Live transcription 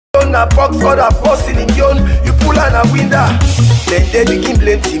yon a box other person in yon, you pull on a window. Then they begin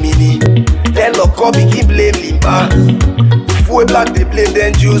blame Timini, then Loco begin blame Limba. If we black they blame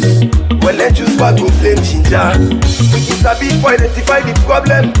then juice, well then juice back go blame Ginger. We can sabi for identify the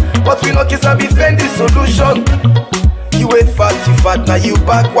problem, but we not can sabi find the solution. You ain't fat, you fat, now you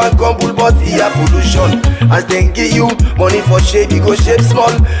back one gumble, but here pollution. As they give you money for shape, you go shape small,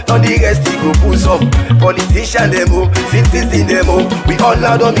 on the rest you go booze up. Politician demo, citizen demo, we all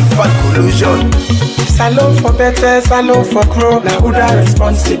now don't mix fat collusion. SaLone for better, SaLone for crow, now who da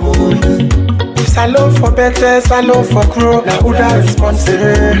responsible? If SaLone for better, SaLone for crow, now who da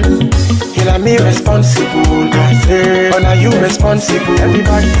responsible? You know me responsible, I say. Oh, now you responsible.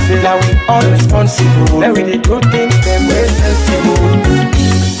 Everybody say now we all responsible. Now we do things them way sensible.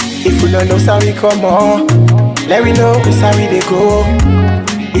 If we don't know how we come on, let we know it's how we they go.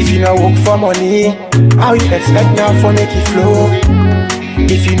 If you don't work for money, how you expect now for make it flow?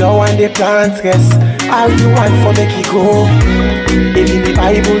 If you know when they plant rest, how you want for make it go? Even the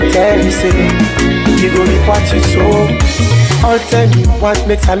Bible tell you say, you go reap what you sow. I'll tell you what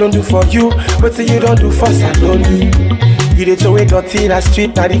makes SaLone do for you, but you don't do for SaLone. You dey throw away dirty in the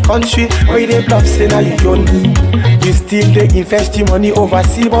street, now the country, where you dey bluff, say now you don't. You still dey invest your money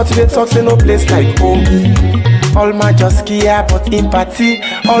overseas, but you dey talk say no place like home. All man just care about empathy,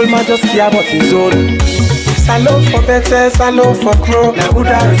 all man just care about his own. SaLone for better, SaLone for crow, now who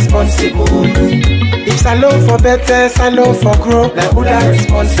da responsible? If SaLone for better, SaLone for crow, now who da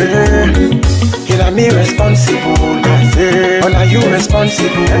responsible? You know me responsible, I say. Oh, now you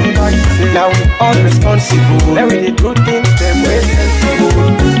responsible. Everybody say now we all responsible. Now we do things them way sensible.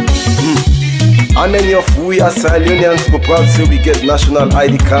 How many of we as Sierra Leoneans go proud say we get national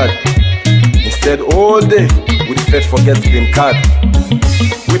ID card? Instead all day we prefer forget them card.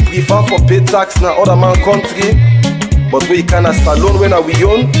 We prefer for pay tax na other man country, but we can as SaLone when are we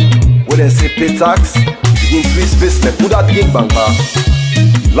own? When they say pay tax, we increase face like who that drink banker.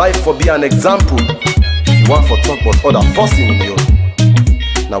 Life for be an example. You want for talk about other person in you.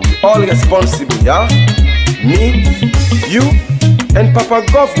 Now we all responsible, yeah? Me, you, and Papa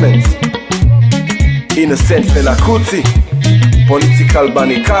government. Innocent fella Kuti. Political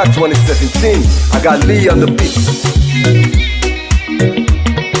Banika 2017. I got Lee on the beat.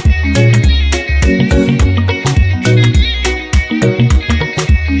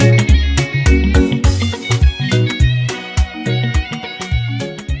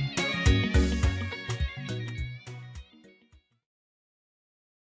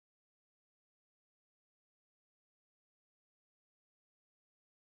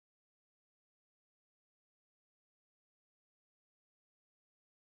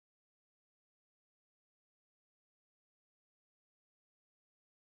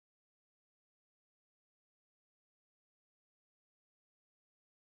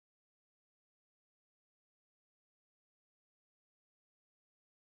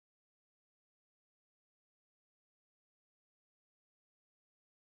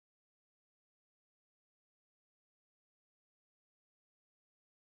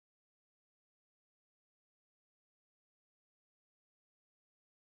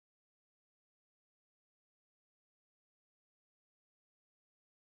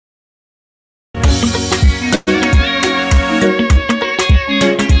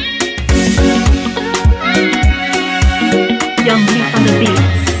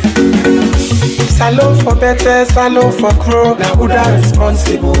 SaLone for better, SaLone for crow, now who da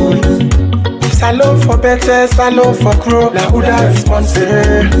responsible? If SaLone for better, SaLone for crow, now who da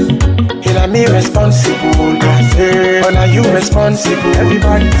responsible? You know me responsible, I say. Oh, now you responsible.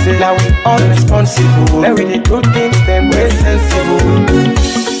 Everybody say now we all responsible. Now we do things them way sensible.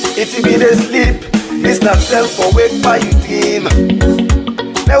 If you be the sleep, it's not self for wake by you dream.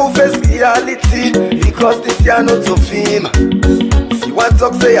 Now we face reality, because this year not so film. If you want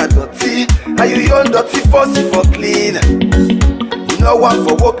talk say you're dirty, and you young dirty fussy for clean. You know want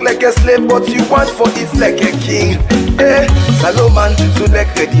for work like a slave, but you want for it like a king. Hey, SaLone man, so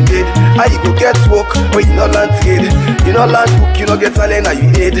like ready made. How you go get work, but you no land trade. You no land book, you no get talent, and you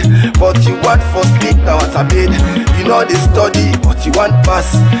aid. But you want for sleep, now what's a bed. You know they study, but you want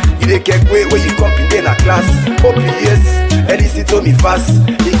pass. You dey get way where you come in a class. Hope yes, and listen to me fast.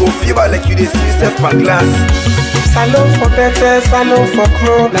 You go fever like you dey see yourself per glass. SaLone for better, SaLone for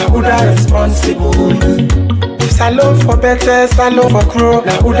crow, now who da responsible? If SaLone for better, SaLone for crow,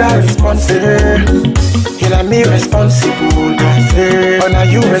 now who da responsible? You know me responsible, I say. Oh, now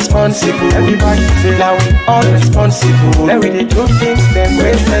you responsible. Everybody say now we all responsible. Now we do things them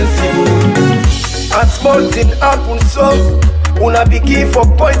way sensible. A small thing happen so, una begin for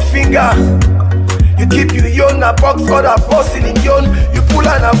point finger. You keep you young, a box for the person in young. You pull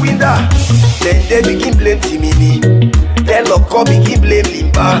on a window. Kunda. Then they begin blame Timini. Then Loko begin blame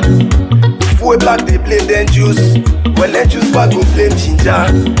Limba. If we black they blame then Jews. When then Jews back go blame Ginger.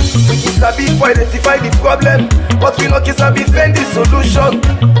 We can sabi for identify the problem, but we no can sabi find the solution.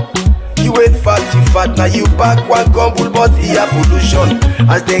 You ain't fat, you fat, now you back one gumble, but here pollution.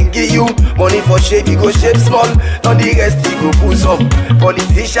 As they give you money for shape, you go shape small. Now the rest you go pull some.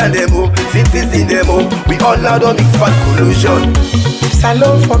 Politician demo, citizen demo. We all now don't mix fat pollution.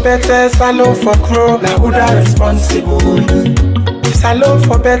 SaLone for better, SaLone for crow. Now who that responsible? SaLone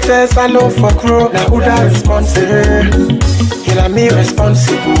for better, SaLone for crow. Now who that responsible? Now me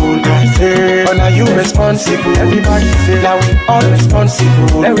responsible, I say. Oh, now you responsible. Everybody say, now we all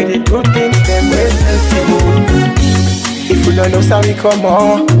responsible. Now we did good things, then we're sensible. If we don't know, so we come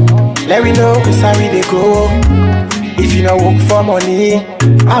on. Let we know, so we they go. If you don't work for money,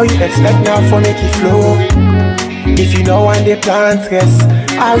 how you expect now for make it flow? If you know when they plant stress,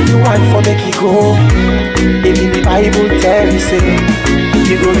 how you want for make it go? Even the Bible tell you say,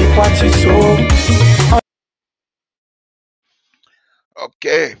 you go reap what you sow.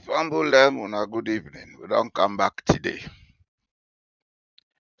 Okay, fumble them on a good evening. We don't come back today.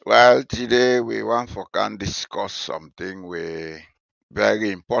 Well, today we want for can discuss something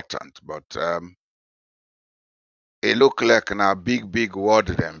very important, but it look like a big word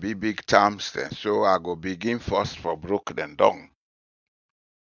then, big terms then. So I go begin first for broke them down.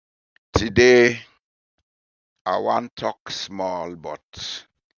 Today I want talk small, but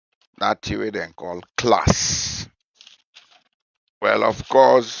not way then call class. Well, of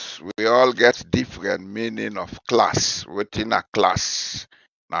course, we all get different meaning of class within a class,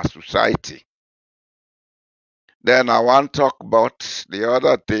 in a society. Then I want to talk about the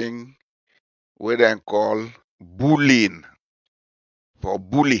other thing we then call bullying, for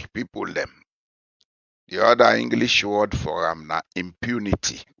bully people them. The other English word for them na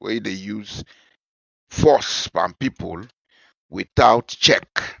impunity, where they use force from people without check.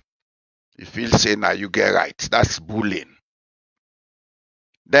 You feel say now you get right, that's bullying.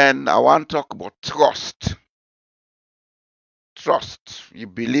 Then I want to talk about trust. Trust. You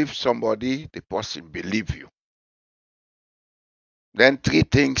believe somebody, the person believe you. Then three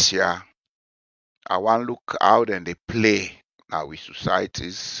things here. I want to look how then they play now with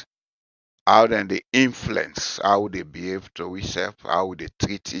societies, how then they influence, how they behave to each how they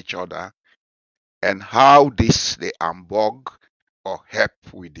treat each other, and how this they unbog or help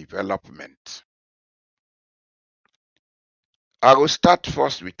with development. I will start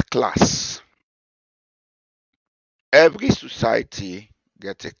first with class. Every society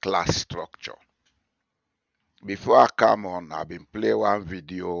gets a class structure. Before I come on, I've been play one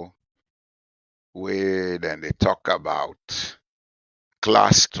video where then they talk about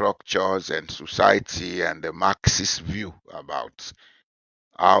class structures and society and the Marxist view about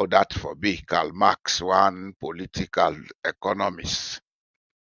how that for be. Karl Marx, one political economist,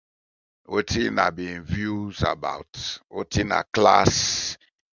 wetin have been views about wetin a class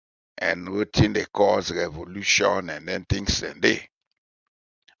and wetin they cause revolution and then things and they.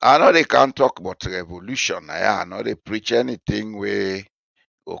 I know they can't talk about revolution. I know they preach anything where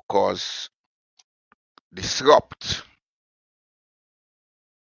will cause disrupt.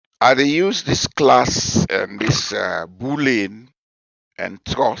 I they use this class and this bullying and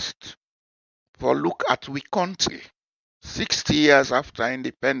trust for look at we country 60 years after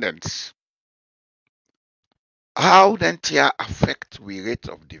independence. How then tia affect we rate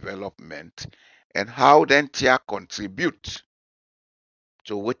of development and how then tia contribute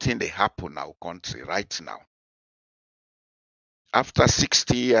to wetin dey happen in our country right now. After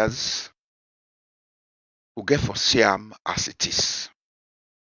 60 years, we get for see am as it is.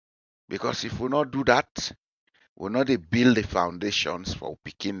 Because if we not do that, we not dey build the foundations for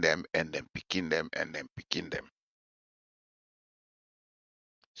picking them and then picking them and then picking them.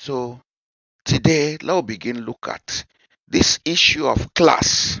 So today, let's begin look at this issue of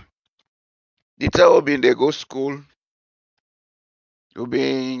class. The time we they go school, you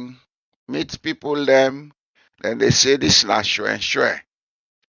been meet people them, then they say this na shwe,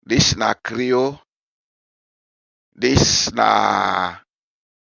 this na Creole, this na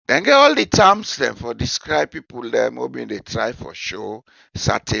then get all the terms them for describe people them who been they try for show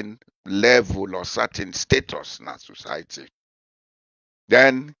certain level or certain status in a society.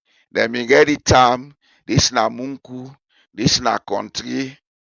 Then me get the term, this na munku, this na country.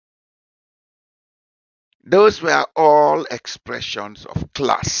 Those were all expressions of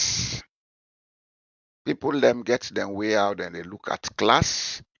class. People them get them way out and they look at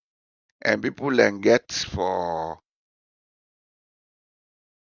class, and people then get for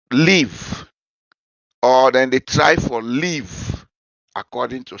live, or then they try for live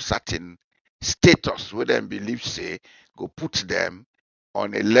according to certain status wey dem believe say go put them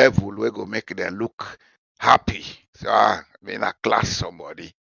on a level wey go make them look happy. So me na class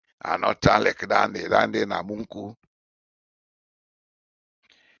somebody. And not like dande na munku.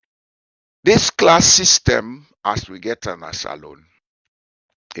 This class system, as we get on a SaLone,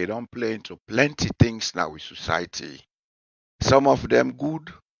 it don't play into plenty things now with society. Some of them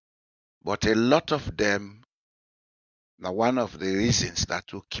good, but a lot of them are one of the reasons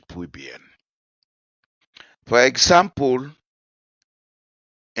that will keep we being. For example,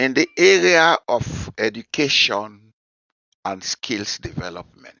 in the area of education and skills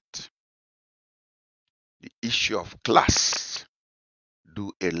development, the issue of class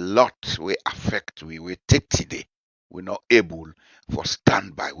do a lot we affect we take today. We're not able for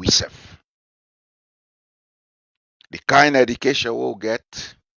stand by we self. The kind of education we'll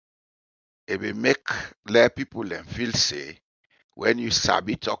get, it will let people them feel say when you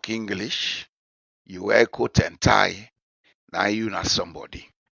sabi talk English, you wear coat and tie, now you not somebody.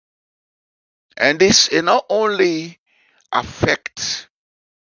 And this it not only affect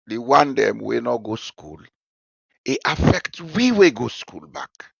the one them we not go school, it affect we go school back.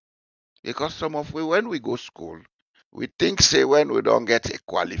 Because some of we when we go school, we think say when we don't get a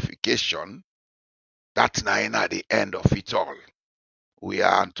qualification, that's not at the end of it all. We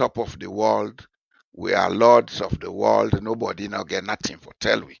are on top of the world. We are lords of the world. Nobody now get nothing for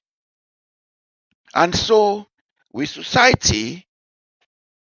tell we. And so, with society,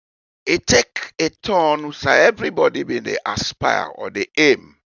 it take a turn so everybody be they aspire or they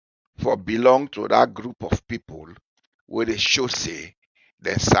aim for belong to that group of people where they show say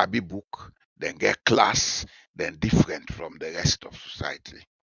then sabi book, then get class, then different from the rest of society.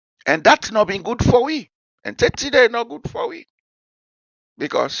 And that's not been good for we. And today not good for we.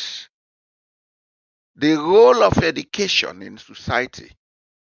 Because the role of education in society,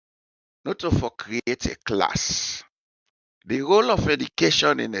 not to for create a class. The role of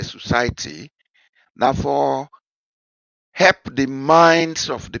education in a society, now for help the minds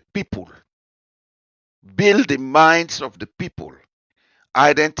of the people, build the minds of the people,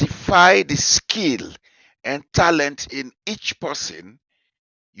 identify the skill and talent in each person,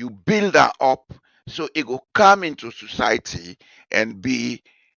 you build that up so it will come into society and be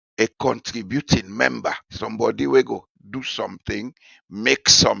a contributing member. Somebody will go do something, make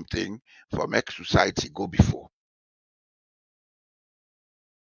something for make society go before.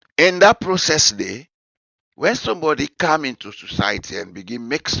 In that process there, when somebody come into society and begin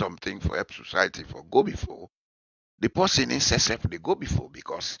make something for help society for go before, the person in self they go before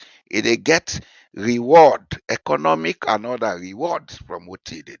because they get reward, economic and other rewards from what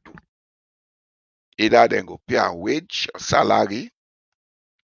they do. Either they go pay a wage or salary,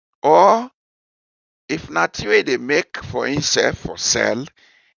 or if not way they make for himself for sell,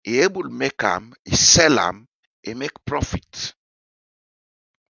 he able make them, he sell them, he make profit.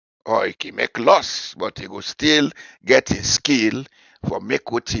 Or he can make loss, but he will still get his skill for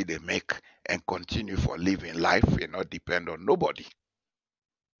make what he they make and continue for living life and not depend on nobody.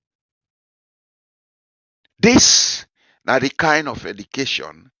 This now the kind of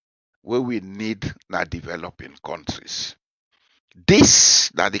education where we need na developing countries.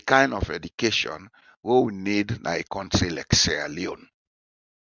 This now the kind of education where we need na a country like Sierra Leone.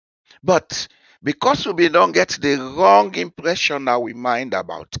 But because we don't get the wrong impression that we mind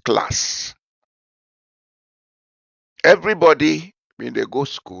about class, everybody when they go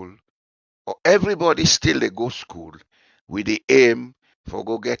school, or everybody still they go school with the aim for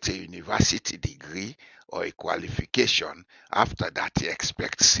go get a university degree or a qualification. After that, they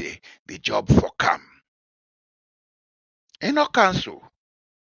expect say the job for come. In no cancel.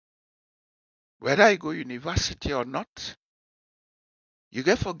 Whether you go university or not, you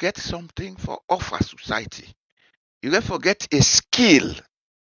get forget something for offer society. You get forget a skill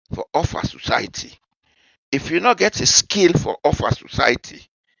for offer society. If you not get a skill for offer society,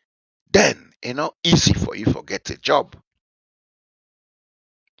 then it's not easy for you to get a job.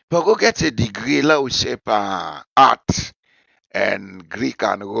 But go get a degree, let we say, per art and Greek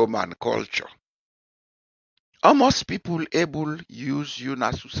and Roman culture. Almost people able use you in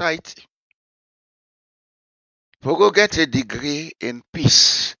a society. But go get a degree in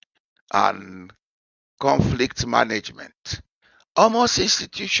peace and conflict management. Almost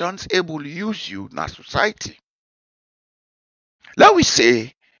institutions able use you in a society. Let we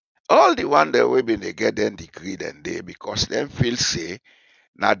say all the one that we been they get them degree then they because them feel say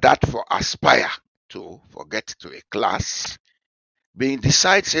now that for aspire to forget to a class, being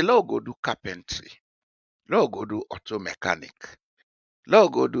decide say lo go do carpentry, lo go do auto mechanic, lo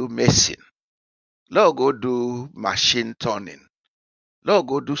go do mason, lo go do machine turning, No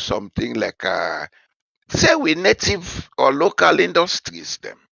go do something like say we native or local industries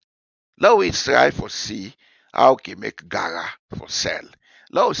them. Now we try for see how we make gara for sell.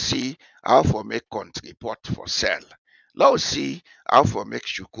 Now we see how for make country pot for sell. Now we see how for make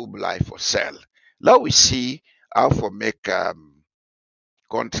shukublai for sell. Now we see how for make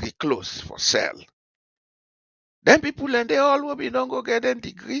country clothes for sell. Then people and they all will be don't go get a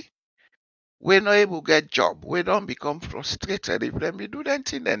degree. We not able get job. We don't become frustrated if them be do that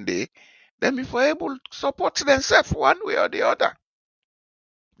thing then then be for able to support themselves one way or the other.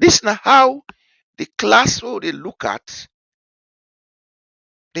 This now how the class who they look at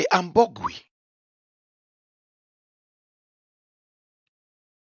the ambogui.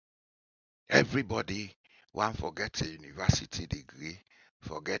 Everybody want forget a university degree,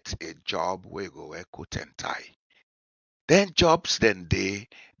 forget a job where go wear coat and tie. Then jobs then they,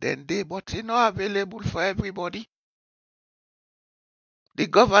 but it's not available for everybody. The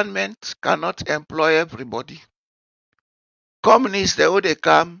government cannot employ everybody. Companies they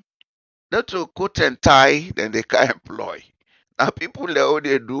come, not to coat and tie, then they can employ. Now people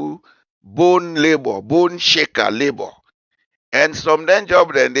they do bone labor, bone shaker labor. And some then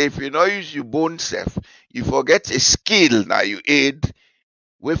job then if you not use your bone self, you forget a skill now you aid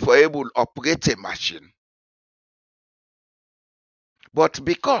we for able to operate a machine. But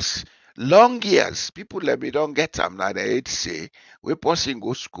because long years, people let me don't get them now they say we person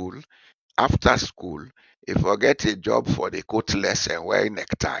go school, after school, if forget a job for the coatless and wearing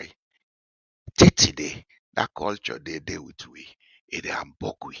necktie. 30 day, that culture they deal with we. It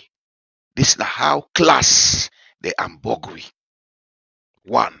ambogui. This is how class the ambogui.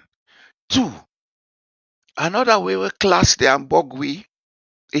 One. Two. Another way we class the ambogui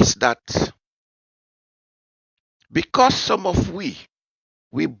is that because some of we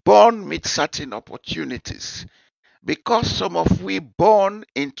born with certain opportunities, because some of we born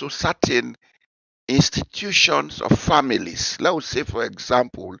into certain institutions of families. Let's say, for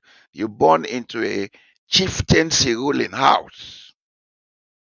example, you born into a chieftaincy ruling house.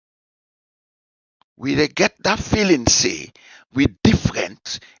 We dey get that feeling, say, we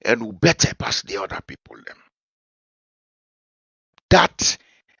different and we better pass the other people them. That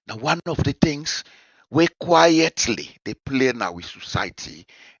now one of the things we quietly they play now with society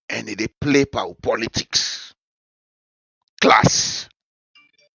and they play power politics. Class.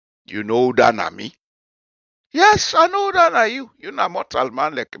 You know that na me? Yes, I know that na you. You're not mortal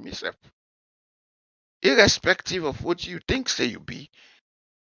man like myself. Irrespective of what you think say you be.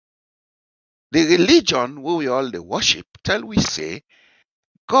 The religion where we all the worship tell we say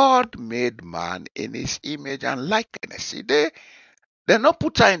God made man in his image and likeness. See, they not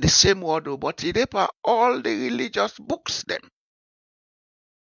put her in the same word, but they all the religious books them.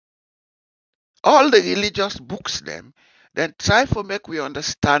 All the religious books them, then try for make we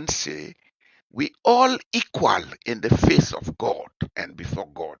understand, say, we all equal in the face of God and before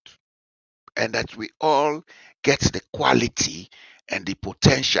God. And that we all get the quality and the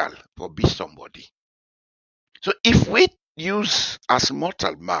potential for be somebody. So if we use as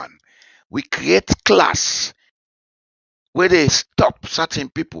mortal man, we create class where they stop certain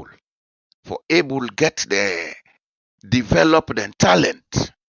people for able get the develop their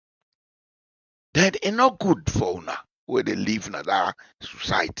talent, then it's not good for una where they live in that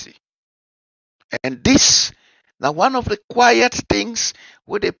society. And this now one of the quiet things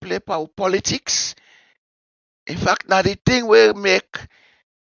where they play power politics. In fact, now the thing will make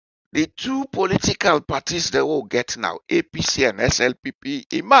the two political parties they will get now, APC and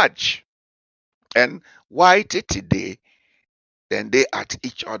SLPP, emerge. And why today, then they at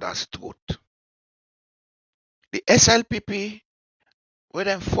each other's throat. The SLPP, when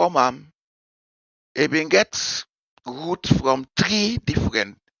them form it been gets root from three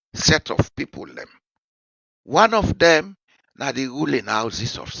different set of people them. One of them now the ruling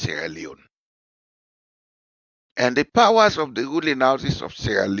houses of Sierra Leone. And the powers of the ruling houses of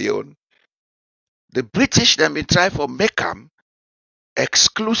Sierra Leone, the British them been try for make them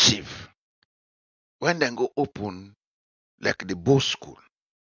exclusive when they go open like the Bow School.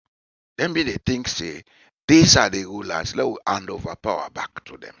 Then be they think say these are the rulers, let us hand over power back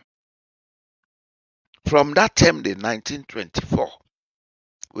to them. From that time, the 1924,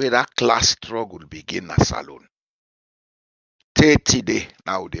 where that class struggle begin at SaLone. 30 day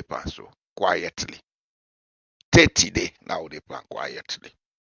now they pass so quietly. 30 day now they pass quietly.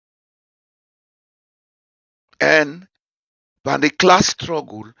 And from the class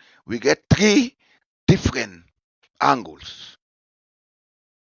struggle, we get three different angles.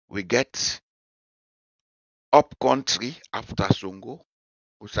 We get up country after Songo,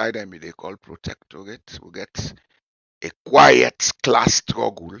 beside them they call protectorate. We get a quiet class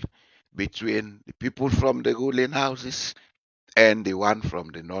struggle between the people from the ruling houses and the one from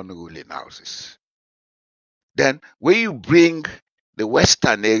the non-ruling houses. Then when you bring the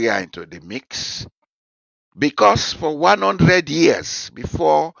Western area into the mix, because for 100 years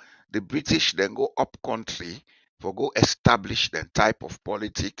before the British then go up country for go establish the type of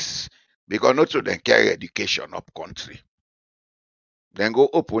politics, because not to then carry education up country. Then go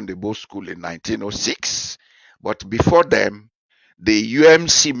open the Bow School in 1906. But before them, the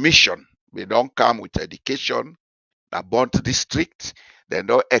UMC mission, they don't come with education, the Bont district, then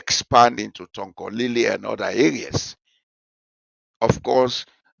don't expand into Tonkolili and other areas. Of course,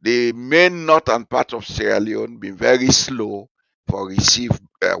 the main northern part of Sierra Leone been very slow for receive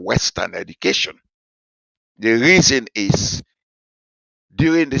Western education. The reason is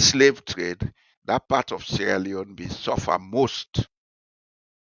during the slave trade, that part of Sierra Leone been suffer most.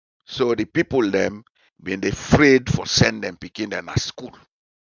 So the people them been afraid for send them picking them at school.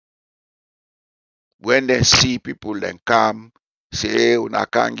 When they see people then come, say, hey, una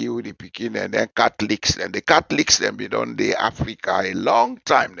can't give the picking, and then Catholics, and the Catholics then been on the Africa a long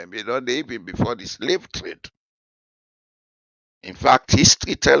time, then been on the even before the slave trade. In fact,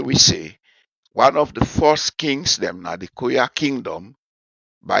 history tell we say one of the first kings them now the Koya Kingdom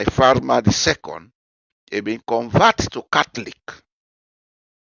by Farmer II, he been converted to Catholic.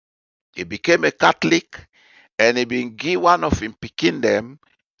 He became a Catholic and he been give one of him picking them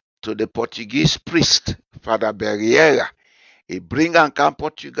to the Portuguese priest, Father Berriera. He bring him come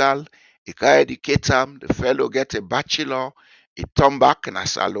Portugal, he can educate him, the fellow get a bachelor, he turn back in a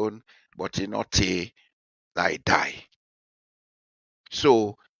SaLone, but he not he die.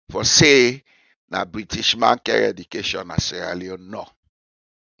 So for say na British man carry education at Sierra Leone, no,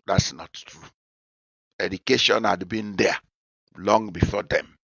 that's not true. Education had been there long before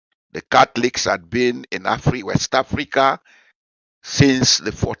them. The Catholics had been in West Africa since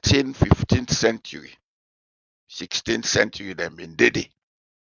the 14th, 15th century. 16th century, them been did it.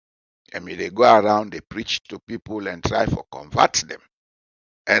 I mean, they go around, they preach to people and try to convert them.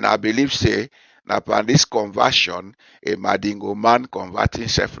 And I believe, say, now upon this conversion, a Madingo man converting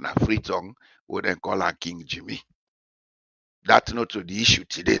himself in a free tongue would then call him King Jimmy. That's not to the issue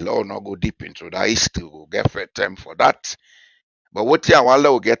today. Law not go deep into that history. We'll get for time for that. But what I want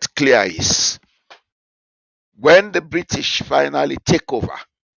to get clear is when the British finally take over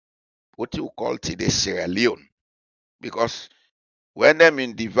what you call today Sierra Leone, because when them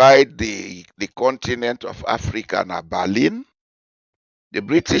divide the continent of Africa na Berlin, the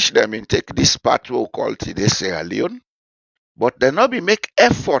British them take this part we call today Sierra Leone, but they not be make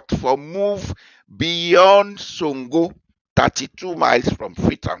effort for move beyond Songo, 32 miles from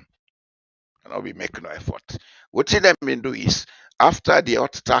Freetown. They not be make no effort. What them do is after the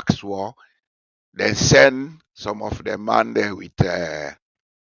hot tax war, they send some of them man there with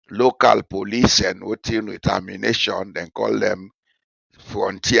local police and with ammunition, then call them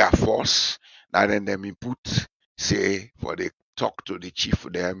frontier force. Now then them input, say, for they talk to the chief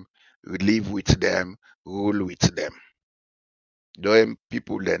of them, live with them, rule with them. Them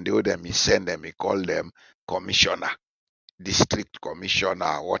people then they them send them, he call them commissioner, district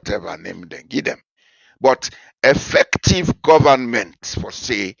commissioner, whatever name they give them. But effective government for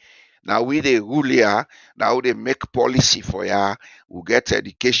say, now we the rule here, now they make policy for ya, we get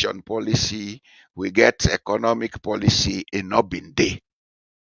education policy, we get economic policy, it not been there.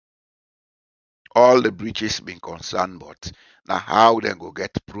 All the British been concerned, but now how they go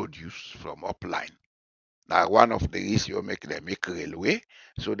get produce from upline. Now one of the reasons you make them make railway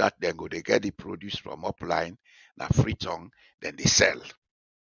so that they go they get the produce from upline, now free tongue, then they sell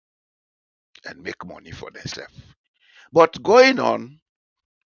and make money for themselves. But going on,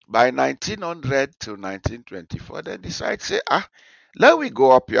 by 1900 to 1924, they decide say, let we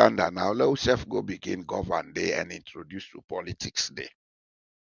go up yonder now, let us go begin govern there and introduce to politics there.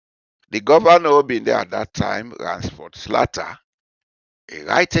 The governor who been there at that time, Ransford Slater, he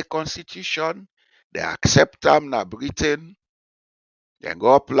write a constitution, they accept them na Britain, then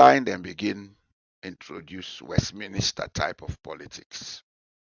go upline, then begin introduce Westminster type of politics.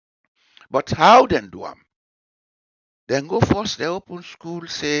 But how then do them? Then go first, they open school,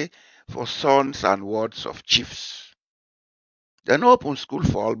 say, for sons and wards of chiefs. Then open school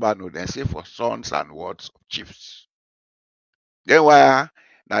for all Mano, then say for sons and wards of chiefs. Then why?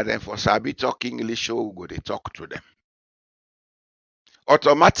 Now then for Sabi talk English, we go they talk to them.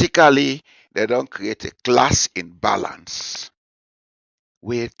 Automatically, they don't create a class imbalance.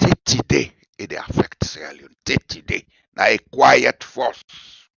 We take today, it affects Sierra Leone. Take today. Now a quiet force.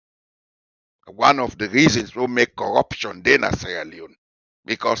 One of the reasons we make corruption then in Sierra Leone,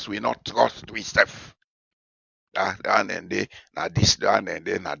 because we not trust we self. And then now this and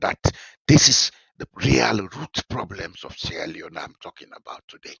then now that. This is the real root problems of Sierra Leone I'm talking about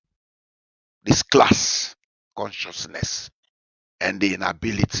today. This class consciousness and the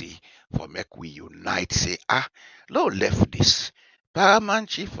inability for make we unite, say, no left this. Paramount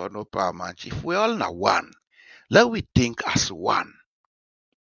chief or no paramount chief, we all now one. Let we think as one.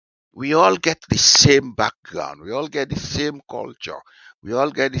 We all get the same background. We all get the same culture. We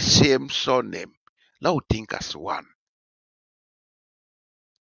all get the same surname. Let we think as one.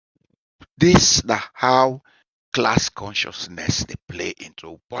 This is how class consciousness they play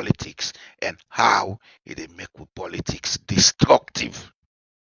into politics and how they make politics destructive.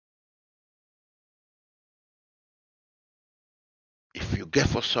 If you get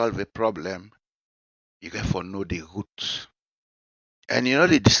for solve a problem, you get for know the root. And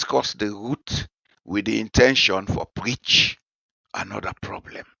they discuss the root with the intention for preach another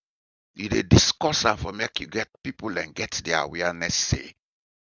problem. They discuss and for make you get people and get their awareness say,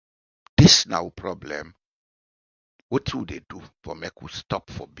 this now problem, what do they do for make we stop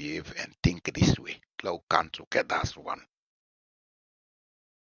for behave and think this way? Let we come together as one.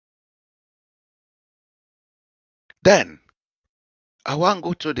 Then I want to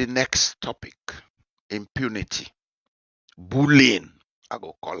go to the next topic, impunity. Bullying. I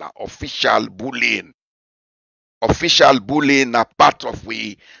go call her official bullying. Official bullying na part of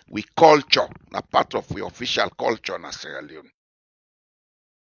we culture, na part of we official culture na Sierra Leone.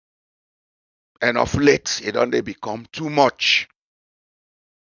 And of late, it only become too much.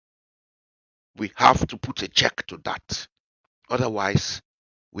 We have to put a check to that. Otherwise,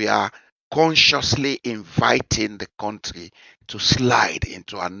 we are consciously inviting the country to slide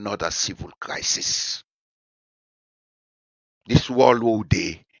into another civil crisis. This world all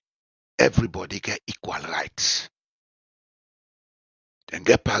day, everybody get equal rights. Then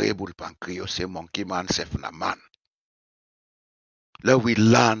get parable pancreas say monkey man self na man. Let we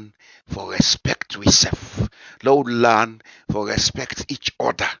learn for respect we self. Let we learn for respect each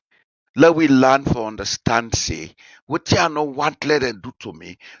other. Let we learn for understand say, what you no want let them do to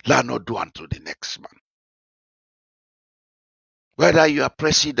me, let not do unto the next man. Whether you are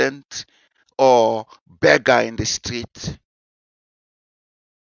president or beggar in the street,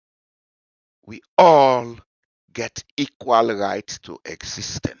 we all get equal right to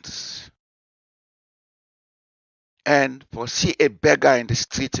existence. And for see a beggar in the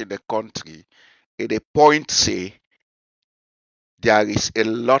street in the country, at a point say, there is a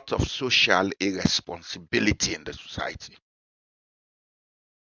lot of social irresponsibility in the society.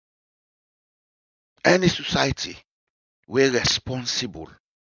 Any society where responsible,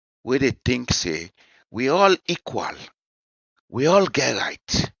 where they think say, we all equal, we all get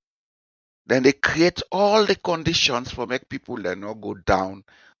right, then they create all the conditions for make people that not go down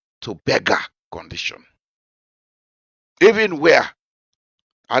to beggar condition. Even where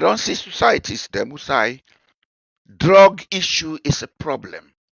I don't see societies, them who say drug issue is a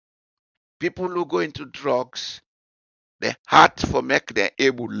problem. People who go into drugs, they hard for make them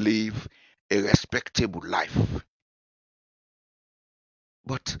able to live a respectable life.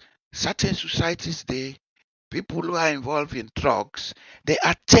 But certain societies, people who are involved in drugs, they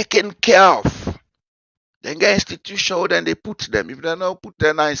are taken care of. Then get institution, then they put them. If they don't put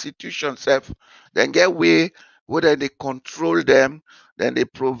them in institution, then get way where they control them, then they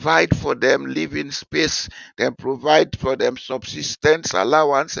provide for them living space, then provide for them subsistence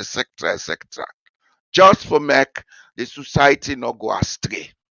allowance, etc., etc. Just for make the society not go astray.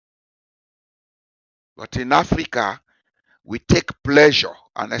 But in Africa, we take pleasure,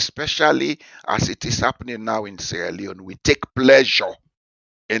 and especially as it is happening now in Sierra Leone, we take pleasure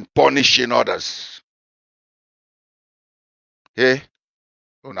in punishing others. Hey,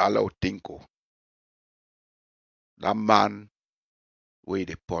 unalo tinko. That man wey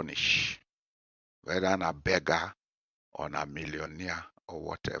they punish, whether a beggar or a millionaire or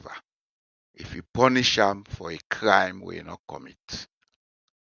whatever. If you punish him for a crime we not commit,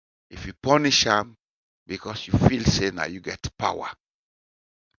 if you punish him because you feel say now you get power,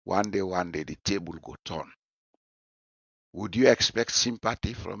 one day the table go turn. Would you expect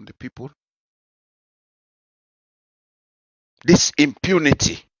sympathy from the people? This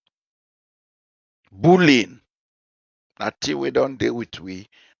impunity, bullying, na thing we don't deal with we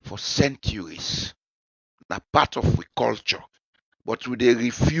for centuries. Na part of we culture, but we they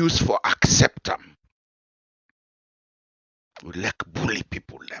refuse for accept them. We like bully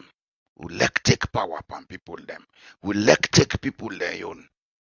people them. We like take power upon people them. We like take people their own.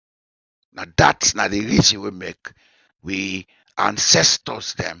 Now that's not the reason we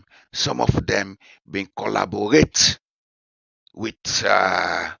ancestors them. Some of them been collaborate with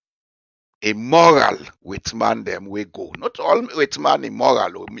immoral with man them we go. Not all with man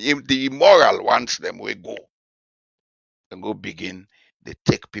immoral. The immoral ones them we go. And go begin, they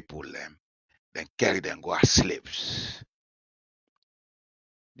take people them, then carry them go as slaves.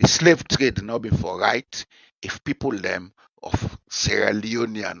 The slave trade not be for right if people them of Sierra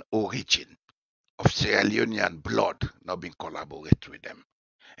Leonean origin, of Sierra Leonean blood, not been collaborate with them.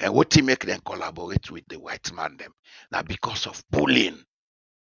 And what he make them collaborate with the white man them? Now because of bullying.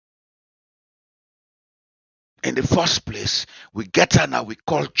 In the first place, we get on our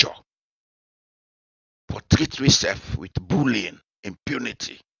culture portrait ourselves with bullying,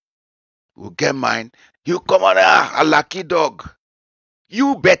 impunity. We get mind, you come on a lucky dog.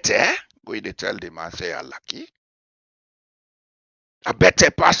 You better, go they tell the man say a lucky. I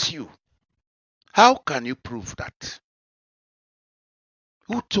better pass you. How can you prove that?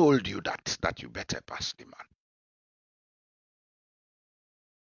 Who told you that you better pass the man?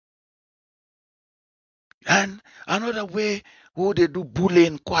 And another way who they do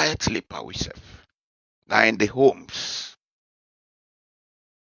bullying quietly by ourselves. Now in the homes.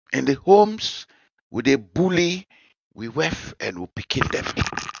 In the homes, we they bully, we wef and we picking them.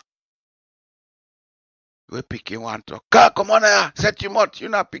 We picking one talk. Come on here, set you out. You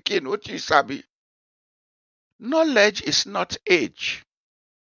not picking. What you sabi? Knowledge is not age.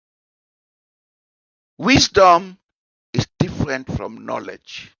 Wisdom is different from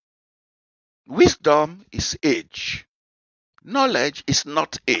knowledge. Wisdom is age. Knowledge is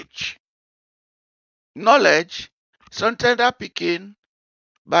not age. Knowledge, sometimes that picking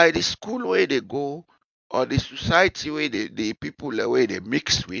by the school where they go or the society where the people where they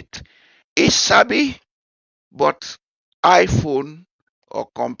mix with is sabi, but iPhone or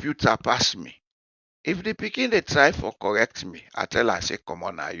computer pass me. If the picking they try for correct me, I tell her, I say, come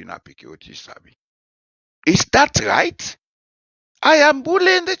on now, you not picking what you sabi. Is that right? I am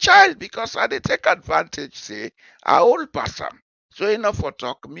bullying the child because I dey take advantage, say, I old person. So enough for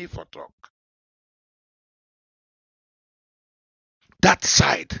talk, me for talk. That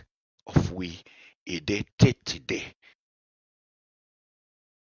side of we, it dey take today.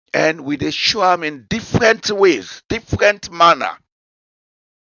 And we dey show them in different ways, different manner.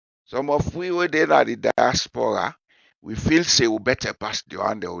 Some of we were there at the diaspora, we feel say we better pass the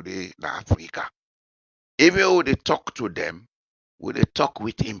one that we in Africa. Even when they talk to them, we dey talk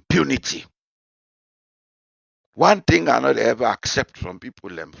with impunity. One thing I not ever accept from people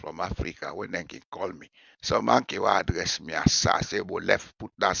them from Africa when they can call me. Some man can address me as sir, say, well, left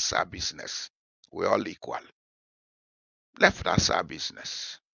put that sir business. We all equal. Left that sir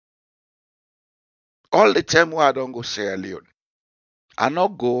business. All the time when I don't go Sierra Leone, I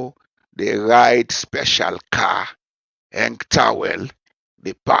not go, they ride special car, hang towel,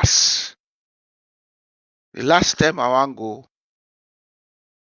 they pass. The last time I want go,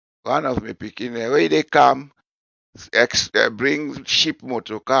 one of me picking, where they come, bring ship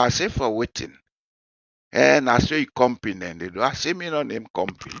motor car, I say for waiting. And I say company and they do. I say me no name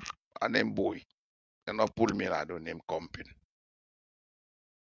company. I name boy. They not pull me I don't name company.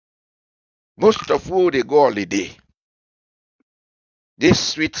 Most of who they go holiday. This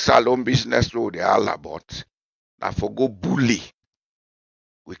sweet SaLone business road they all about. I for go bully.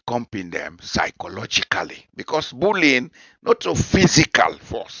 We company them psychologically. Because bullying not so physical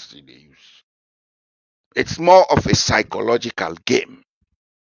force they use. It's more of a psychological game.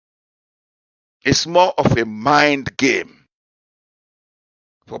 It's more of a mind game.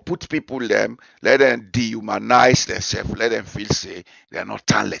 For put people them, let them dehumanize themselves, let them feel say they're not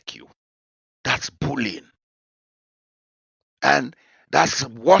like you. That's bullying. And that's the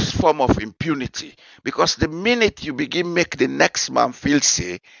worst form of impunity. Because the minute you begin make the next man feel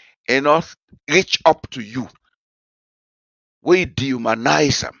say enough reach up to you, when you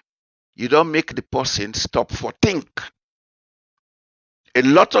dehumanize them, you don't make the person stop for think. A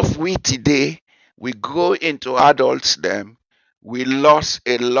lot of we today, we grow into adults them, we lost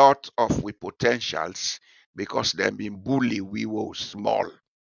a lot of we potentials because them been bully we were small.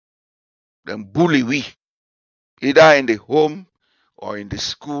 Them bully we either in the home or in the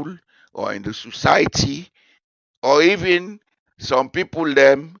school or in the society or even some people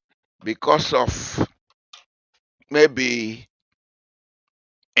them because of maybe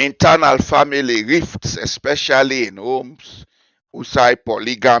internal family rifts, especially in homes, outside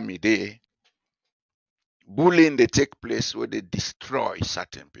polygamy there. Bullying they take place where they destroy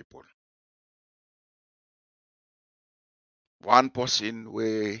certain people. One person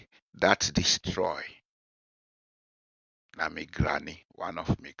where that destroy. Na me granny, one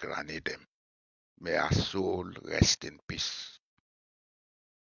of me granny them. May her soul rest in peace.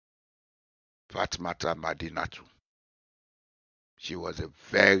 Fatmata Madinatu. She was a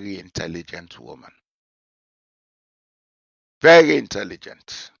very intelligent woman. Very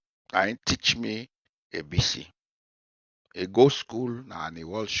intelligent. And teach me ABC. A go school, na an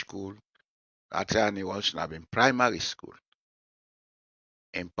Walsh school. At an Walsh na been primary school.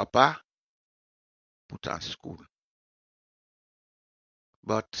 And Papa put on school.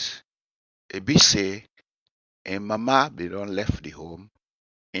 But ABC and Mama they don't left the home.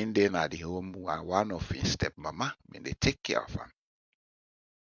 In then at the home and one of his stepmama, when they take care of him.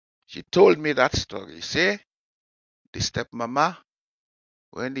 She told me that story. Say the stepmama,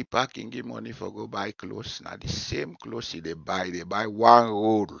 when the packing give money for go buy clothes, now the same clothes they buy one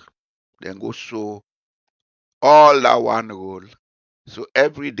roll, then go sew all that one roll. So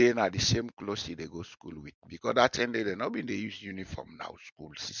every day now the same clothes they go school with. Because that time they not been they use uniform now,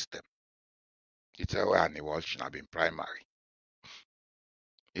 school system. It's a way and the Walsh now been primary.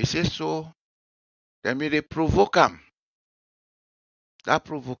 He says so, then me they provoke him. That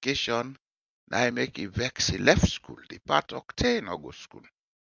provocation, now I make it vex. He left school, the part octane or go school.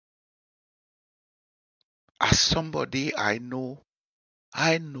 As somebody I know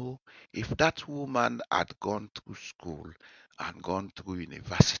if that woman had gone through school and gone through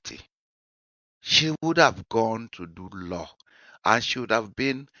university, she would have gone to do law and she would have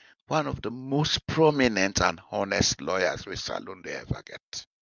been one of the most prominent and honest lawyers with SaLone they ever get.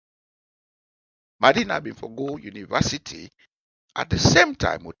 Madina been for go university at the same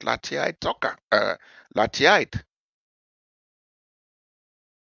time with Latiite.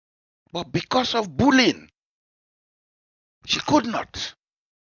 But because of bullying, she could not.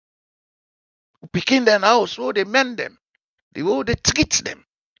 Picking them out, so they mend them. The way they treat them.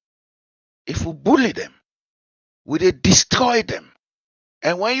 If we bully them, we they destroy them.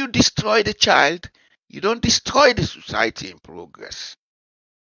 And when you destroy the child, you don't destroy the society in progress.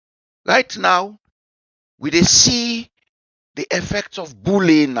 Right now, we they see the effects of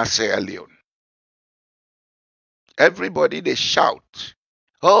bullying in Sierra Leone. Everybody they shout,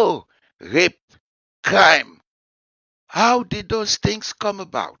 oh, rape, crime. How did those things come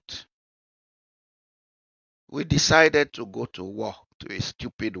about? We decided to go to war, to a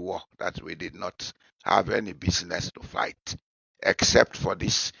stupid war that we did not have any business to fight, except for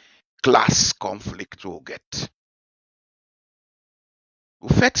this class conflict we'll get. We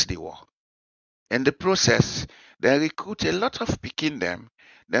fought the war. In the process, they recruit a lot of picking them,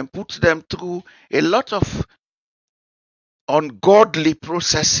 then put them through a lot of ungodly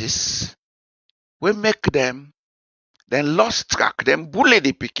processes. We make them, then lost track, then bully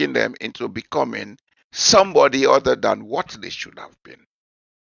the picking them into becoming somebody other than what they should have been.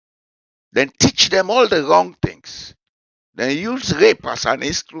 Then teach them all the wrong things. Then use rape as an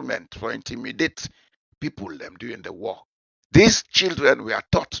instrument for intimidate people them during the war. These children were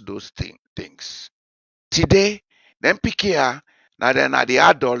taught those things. Today, them PKR, now they are the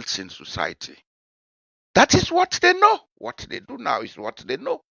adults in society. That is what they know. What they do now is what they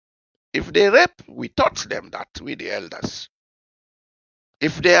know. If they rape, we taught them that, we the elders.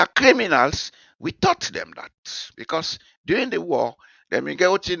 If they are criminals, we taught them that. Because during the war, they may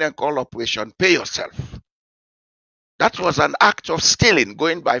get in and call operation, pay yourself. That was an act of stealing,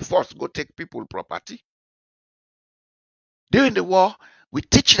 going by force, go take people property. During the war, we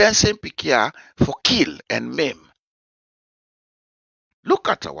teach them same PKR for kill and maim. Look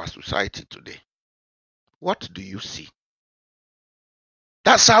at our society today. What do you see?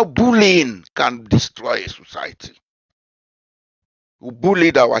 That's how bullying can destroy a society. We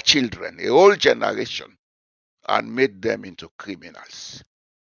bullied our children, a whole generation, and made them into criminals.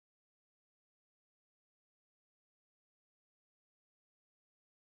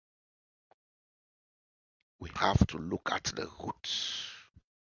 We have to look at the roots.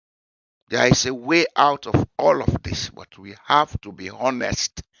 There is a way out of all of this, but we have to be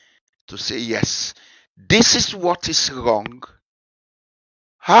honest to say, yes, this is what is wrong.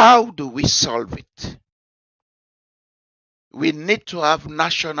 How do we solve it? We need to have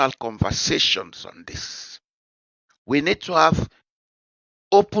national conversations on this. We need to have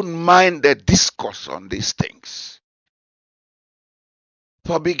open-minded discourse on these things.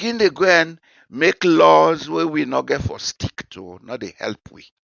 For begin to go and make laws where we not get for stick to, not they help we.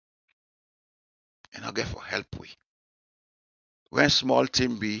 And not get for help we. When small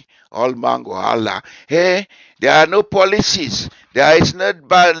team be, all man go holla, hey, there are no policies. There is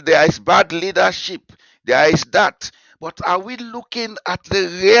bad leadership. There is that. But are we looking at the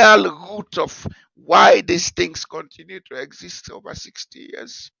real root of why these things continue to exist over 60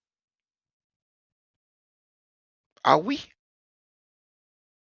 years? Are we?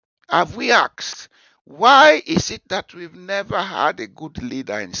 Have we asked, why is it that we've never had a good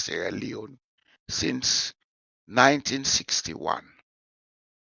leader in Sierra Leone since 1961?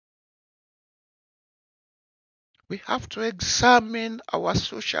 We have to examine our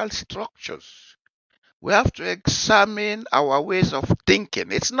social structures. We have to examine our ways of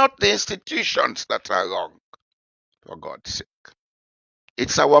thinking. It's not the institutions that are wrong, for God's sake.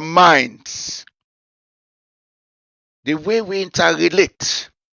 It's our minds, the way we interrelate,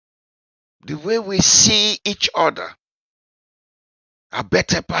 the way we see each other. A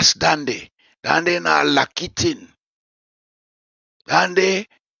better pass Dande na lakitin. Dande,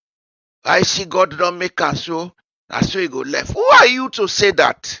 I see God don't make us so, and so he go left. Who are you to say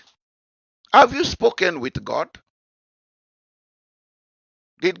that? Have you spoken with God?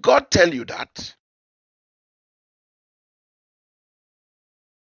 Did God tell you that?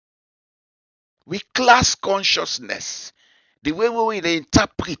 We class consciousness, the way we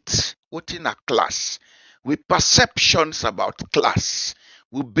interpret what in a class, with perceptions about class,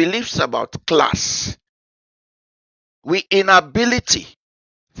 with beliefs about class, with inability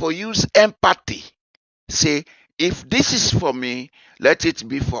for use empathy. Say, if this is for me, let it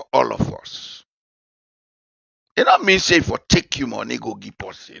be for all of us. It don't mean say for take you money, go give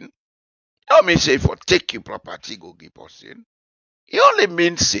person. It don't mean say for take you property, go give person. It only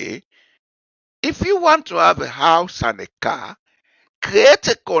means say, if you want to have a house and a car, create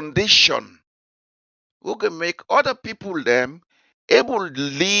a condition who can make other people them able to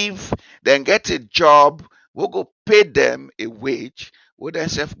live, then get a job, who go pay them a wage, who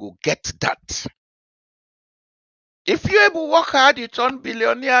themselves go get that. If you able to work hard, you turn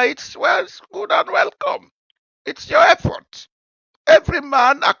billionaire, it's good and welcome. It's your effort. Every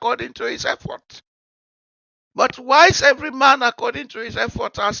man according to his effort. But why is every man according to his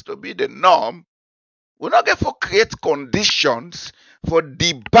effort has to be the norm? We're not going to create conditions for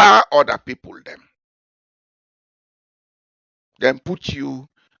debar other people them. Then put you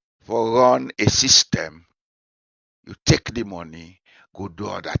for run a system. You take the money, go do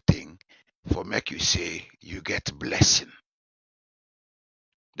other thing, for make you say you get blessing.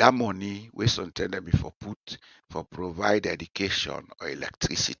 That money we intended be for put for provide education or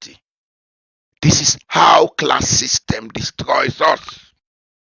electricity. This is how class system destroys us.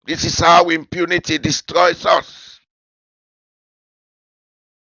 This is how impunity destroys us.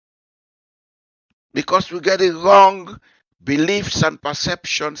 Because we get the wrong beliefs and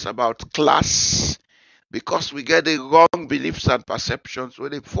perceptions about class. Because we get the wrong beliefs and perceptions where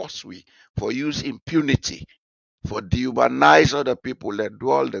they force we for use impunity, for dehumanize other people and do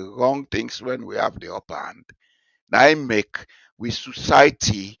all the wrong things when we have the upper hand. Now I make with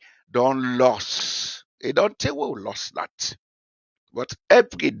society don't lost. It don't tell we lost that. But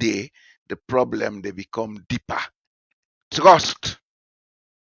every day the problem they become deeper. Trust.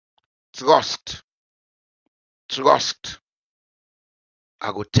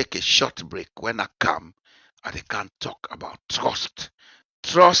 I go take a short break. When I come, I can't talk about trust.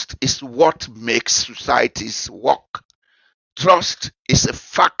 Trust is what makes societies work. Trust is a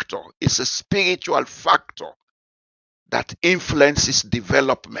factor, it's a spiritual factor that influences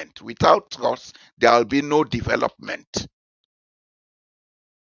development. Without trust, there will be no development.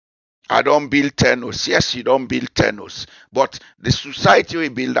 I don't build tenos. Yes, you don't build tenos. But the society we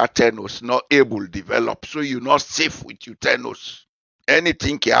build that tenos not able to develop. So you're not safe with your tenos.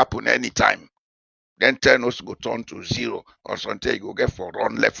 Anything can happen anytime. Then tenos go turn to zero or something. You go get for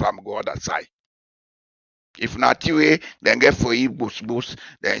run left from go other side. If not you, then get for you boost.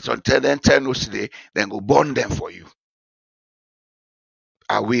 Then something then tenos they then go burn them for you.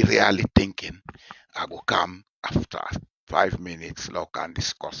 Are we really thinking? I go come after 5 minutes, look and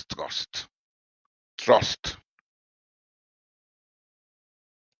discuss trust. Trust.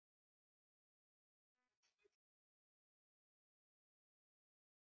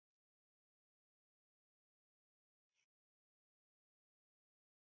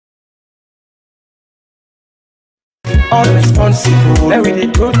 All responsible. Then we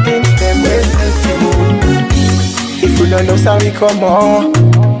did good things, them way sensible. If we don't know how we come on,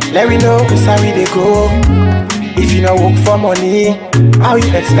 let me know how we they go. If you don't work for money, how you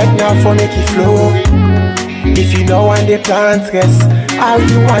expect now for make it flow? If you know when they plant rest, how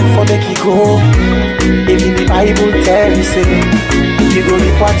you want for make it go? Even the Bible tell you say, you go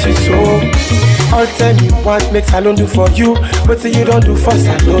reap what you sow. All tell me what makes SaLone do for you, but you don't do for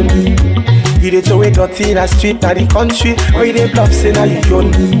SaLone. You dey throw away dirty in the street, now the country, or you dey bluff say now you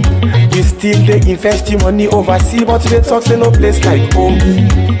own. You still dey invest your money overseas, but you dey talk say no place like home.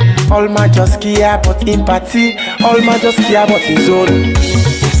 All man just care about empathy, all man just care about his own.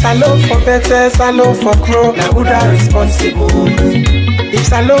 SaLone for better, SaLone for grow, now who that responsible? If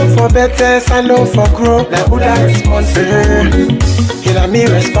SaLone for better, SaLone for grow, now who that responsible? You know me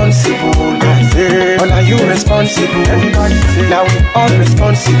responsible, all are you responsible? Everybody say, now we all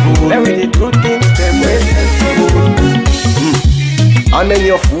responsible. Then we did good things, them way sensible. How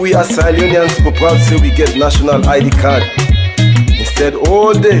many of we as Sierra Leoneans go proud say we get national ID card? Instead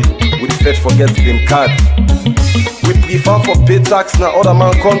all day we prefer forget them card. We prefer for pay tax na other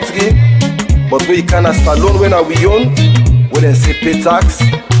man country, but we can SaLone when we own. When they say pay tax,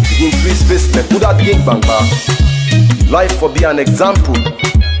 begin twist face like who that drink bang bang. Life for be an example.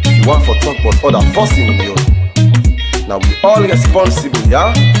 You want for talk about other person in you. Now we all responsible, yeah?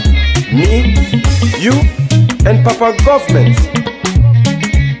 Me, you, and Papa government.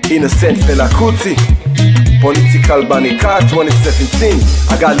 Innocent fella Kuti. Political Banika 2017.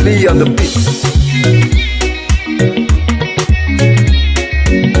 I got Lee on the beat.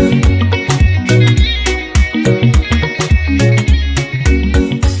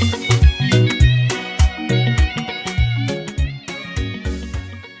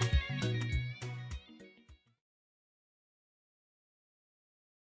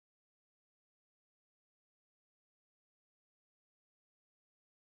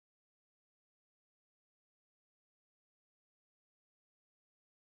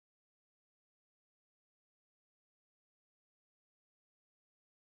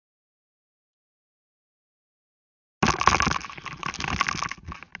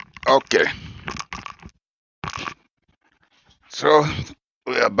 Okay, so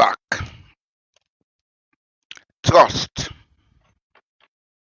we are back. Trust.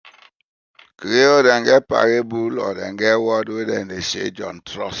 Creole then get parable or then get word with then they say John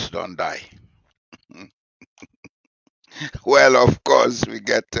trust don't die. Well, of course, we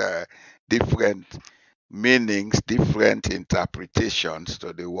get different meanings, different interpretations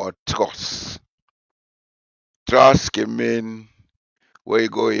to the word trust. Trust can mean where you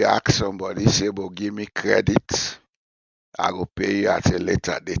go, you ask somebody, say, well, give me credit, I will pay you at a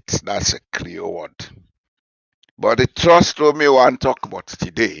later date. That's a Creole word. But the trust we want to talk about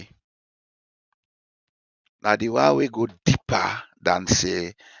today, now the one we go deeper than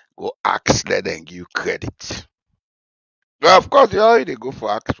say, go ask them and give you credit. Well, of course, you already go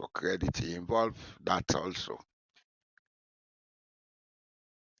for ask for credit, it involve that also.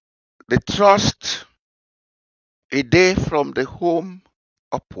 The trust a day from the home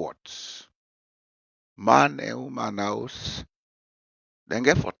upwards. Man and woman house, then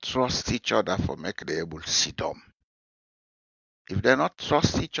get for trust each other for make they able to sit down. If they not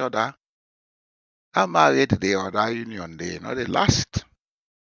trust each other, how married they or that union they not the last.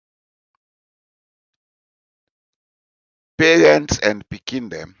 Parents and picking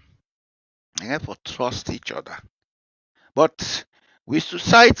them, they get for trust each other. But with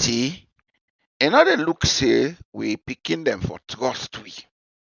society, another look say we picking them for trust we.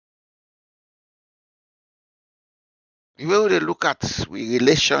 The way they look at we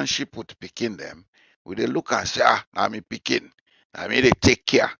relationship with picking them, we they look and say, now me picking, I mean they take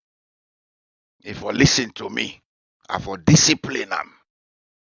care. If you listen to me, I for discipline them.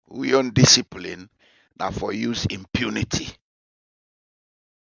 We on discipline, now for use impunity.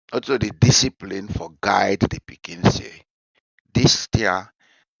 Also the discipline for guide the picking say, this tier,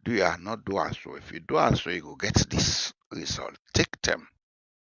 do you not do and so. If you do and so, you go get this result. Take them.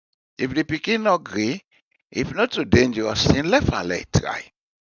 If the picking not agree, if not too dangerous, then left and let try.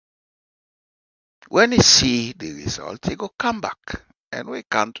 When he see the result, he go come back. And we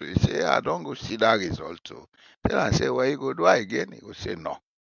come to he say, I don't go see that result too. Then I say, well, you go do it again? He go say no.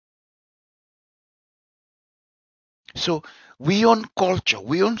 So we own culture,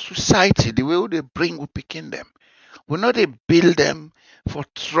 we own society, the way they bring we picking them. We know they build them for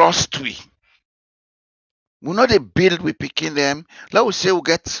trust we. We know they build we picking them. Let us say we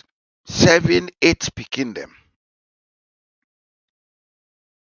get 7, 8 picking them.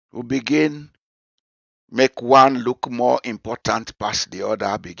 We begin make one look more important past the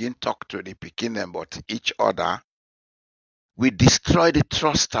other, begin talk to the picking them about each other. We destroy the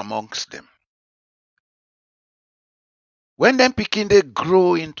trust amongst them. When them picking they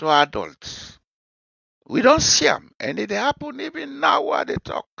grow into adults, we don't see them. And it happen even now while they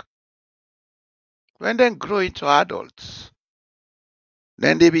talk. When they grow into adults,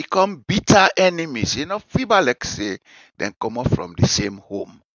 then they become bitter enemies. You know, people like say, then come up from the same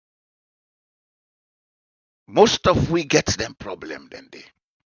home. Most of we get them problem then they.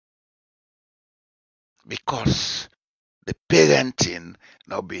 Because the parenting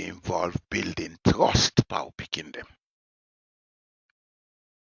now be involved building trust by picking them.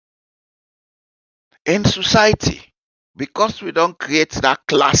 In society, because we don't create that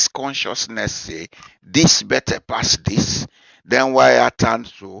class consciousness, say this better pass this, then why I turn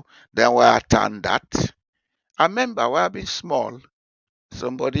so, then why I turn that. I remember when I been small,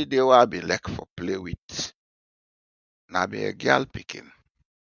 somebody they were be like for play with. Now be a girl picking.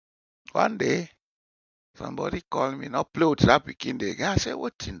 One day, Somebody called me, no play with that pikin dey. I say,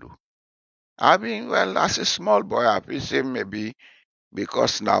 what thing do? I mean, well, as a small boy, I feel say maybe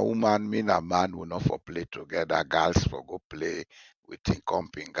because now woman, me and man will not for play together. Girls for go play with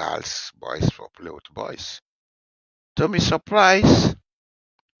comping girls, boys for play with boys. To me surprise,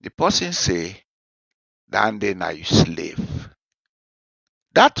 the person say, "Dan day now you slave."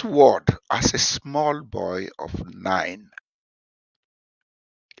 That word, as a small boy of 9,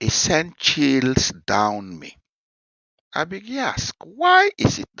 it sent chills down me. I begin ask, why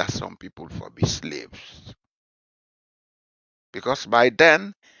is it that some people for be slaves? Because by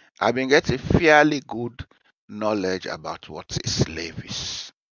then, I've been getting fairly good knowledge about what a slave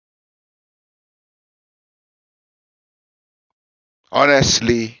is.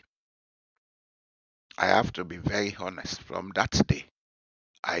 Honestly, I have to be very honest. From that day,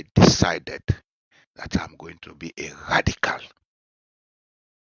 I decided that I'm going to be a radical,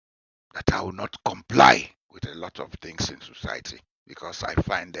 that I will not comply with a lot of things in society because I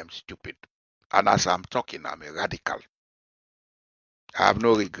find them stupid. And as I'm talking, I'm a radical. I have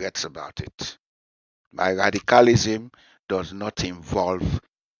no regrets about it. My radicalism does not involve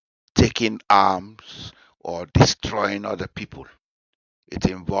taking arms or destroying other people. It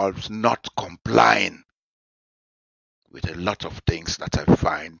involves not complying with a lot of things that I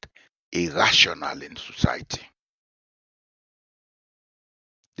find irrational in society.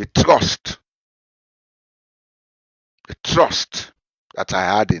 The trust that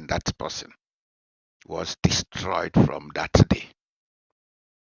I had in that person was destroyed from that day.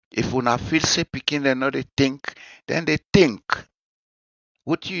 If una feel say pikin dem no dey think, then they think.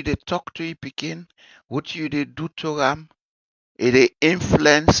 What you dey talk to your pikin, what you dey do to am, it dey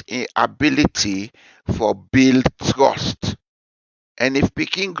influence in ability for build trust. And if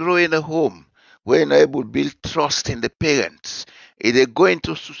pikin grow in a home where not able to build trust in the parents, it dey go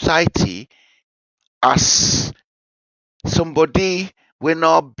into society as somebody wey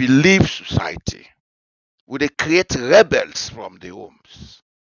not believe society. We dey create rebels from the homes.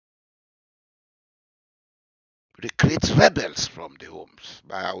 We dey create rebels from the homes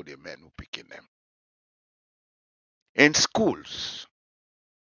by how the men who picking them. In schools,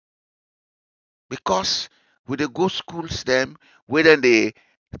 because we dey go schools them where then they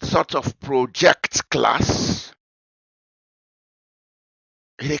sort of project class,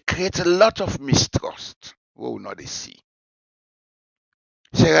 they create a lot of mistrust we will not see.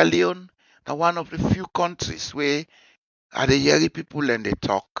 Sierra Leone are one of the few countries where at the hear people and they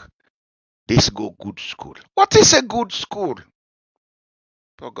talk, this go good school. What is a good school?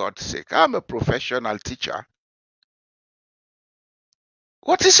 For God's sake, I'm a professional teacher.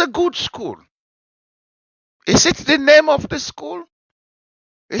 What is a good school? Is it the name of the school?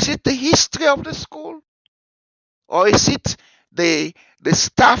 Is it the history of the school? Or is it the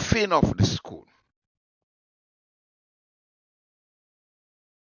staffing of the school?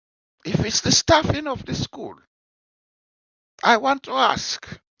 If it's the staffing of the school, I want to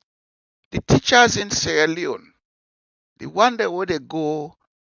ask the teachers in Sierra Leone, the one that would they go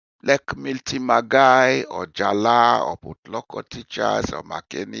like Milty Magai or Jala or Putloko teachers or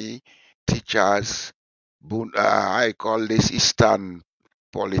Makeni teachers, I call this Eastern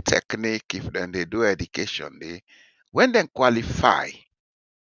Polytechnic, if then they do education, when they qualify,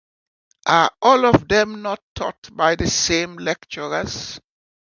 are all of them not taught by the same lecturers?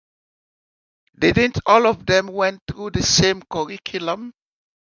 Didn't all of them went through the same curriculum?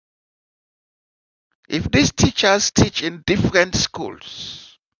 If these teachers teach in different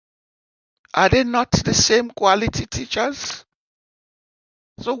schools, are they not the same quality teachers?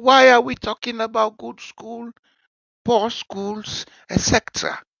 So why are we talking about good school, poor schools,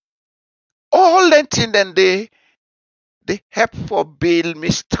 etc.? All that thing then they help for build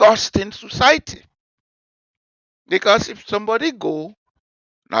mistrust in society. Because if somebody go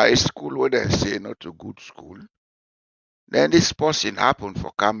now a school where they say not a good school, then this person happen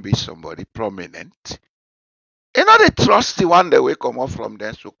for can be somebody prominent. You know they trust the one that will come up from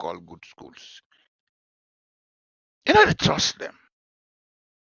them so-called good schools. You know they trust them.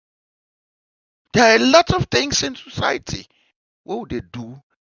 There are a lot of things in society. What would they do?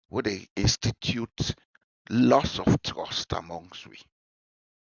 Would they institute loss of trust amongst we?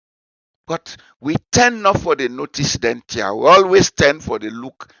 But we tend not for the notice then here. We always tend for the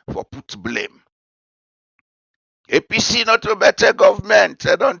look for put blame. APC not a better government.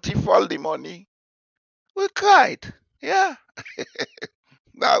 They don't thief all the money. We cried. Yeah.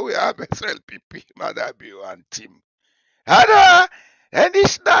 Now we have SLPP, Mother be one team. And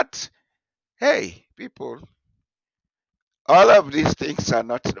it's not. Hey, people, all of these things are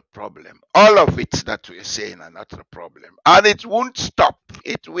not the problem. All of it that we're saying are not the problem. And it won't stop.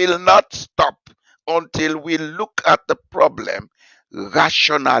 It will not stop until we look at the problem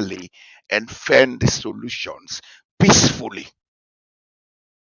rationally and find the solutions peacefully.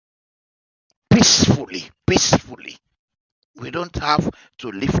 Peacefully. We don't have to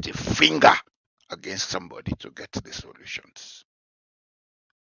lift a finger against somebody to get the solutions.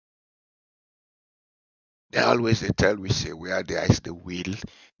 They tell we say, where there is the will,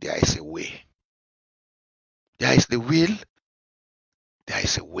 there is a way. There is the will, there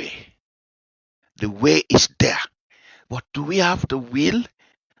is a way. The way is there. But do we have the will?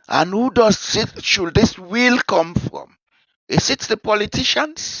 And should this will come from? Is it the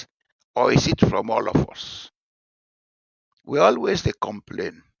politicians or is it from all of us? We always they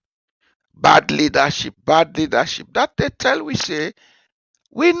complain. Bad leadership. That they tell we say,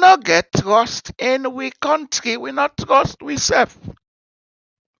 we not get trust in we country, we not trust we self.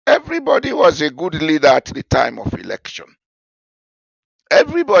 Everybody was a good leader at the time of election.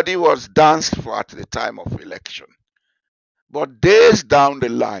 Everybody was danced for at the time of election. But days down the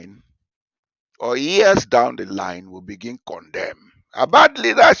line, or years down the line, we begin condemn. A bad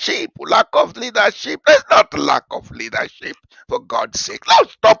leadership, lack of leadership. There's not lack of leadership, for God's sake.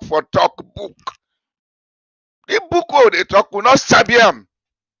 Let's stop for talk book. The book where they talk will not sabiam.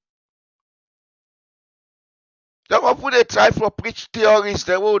 Some of they try for preach theories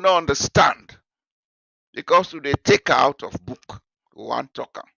they will not understand. Because they take out of book one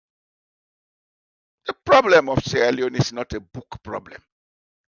talker. The problem of Sierra Leone is not a book problem.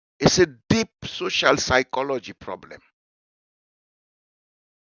 It's a deep social psychology problem.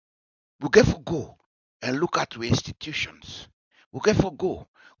 We get to go and look at our institutions. We get to go.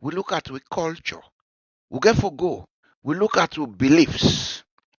 We look at our culture. We get to go. We look at our beliefs.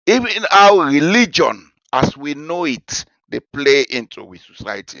 Even our religion, as we know it, they play into our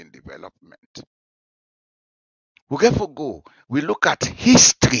society and development. We get to go. We look at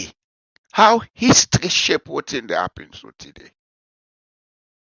history. How history shape what in the happens today.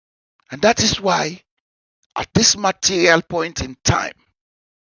 And that is why, at this material point in time,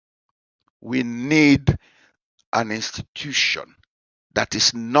 we need an institution that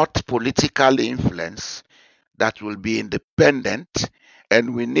is not politically influenced, that will be independent,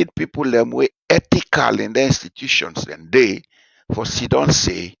 and we need people that way ethical in the institutions and they for don't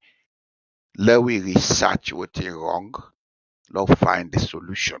say, let we research what is wrong, let find the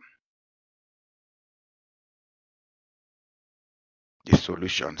solution. The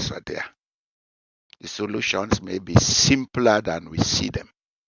solutions are there. The solutions may be simpler than we see them,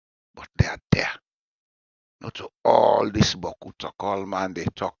 but they are there. Not all this boku talk, all man, they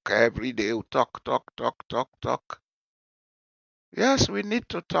talk every day, talk. Yes, we need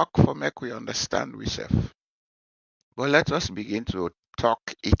to talk for make we understand ourselves. But let us begin to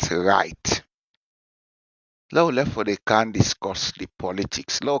talk it right. Let for they can discuss the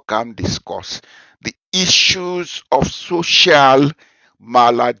politics. Let can discuss the issues of social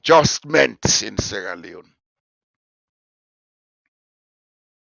maladjustments in Sierra Leone.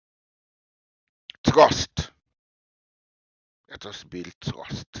 Trust. Let us build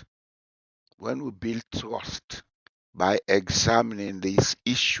trust. When we build trust by examining these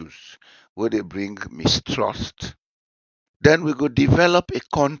issues where they bring mistrust, then we go develop a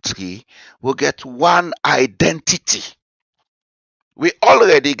country, we'll get one identity. We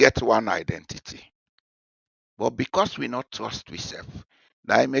already get one identity. But because we not trust ourselves,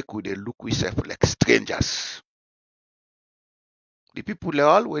 now make we dey look ourselves like strangers. The people are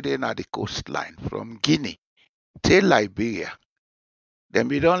all within at the coastline, from Guinea till Liberia. Then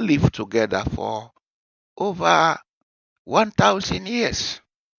we don't live together for over 1,000 years.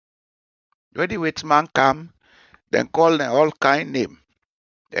 When the white man come, then call them all kind name.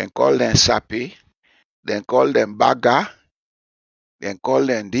 Then call them sapi, then call them baga, then call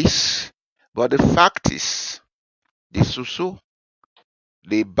them this. But the fact is, the susu,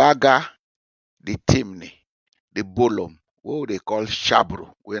 the baga, the timney, the bolom, what they call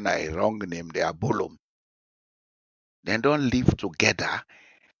shabru, when I wrong name, they are bolom. They don't live together.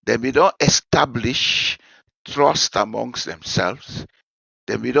 Then we don't establish trust amongst themselves.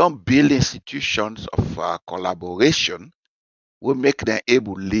 Then we don't build institutions of collaboration. We make them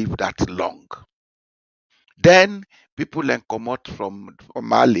able to live that long. Then people then come out from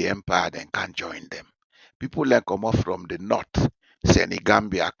Mali Empire and can join them. People then come out from the north,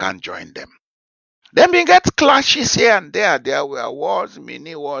 Senegambia can join them. Then we get clashes here and there. There were wars,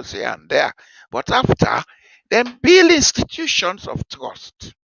 mini wars here and there. But after, then build institutions of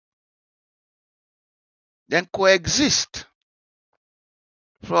trust. Then coexist.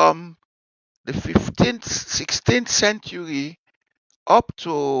 From the 15th, 16th century up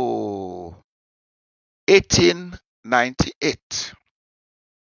to 1898.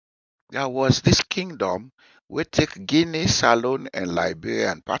 There was this kingdom we take Guinea, SaLone, and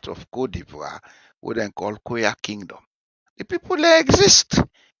Liberia and part of Cote d'Ivoire, we then call Koya Kingdom. The people they exist.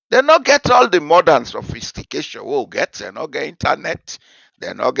 They not get all the modern sophistication. Oh, they not get internet,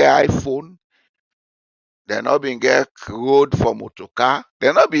 they not get iPhone, they not been get road for motorcar,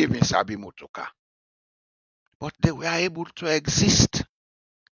 they not be even sabi motorcar. But they were able to exist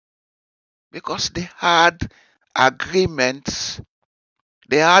because they had agreements,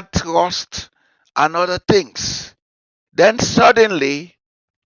 they had trust and other things. Then suddenly,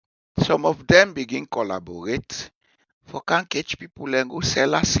 some of them begin collaborate for can catch people and go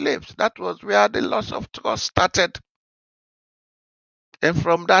sell as slaves. That was where the loss of trust started. And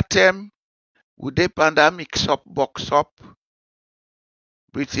from that time, with the pandemic box up,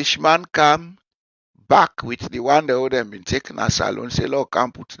 British man come back with the one they would have been taken as SaLone, say, look,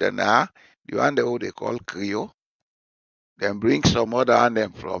 can put them there. The one they call Creole. Then bring some other and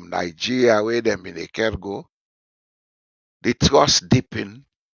them from Nigeria where them in the cargo. The trust deepen.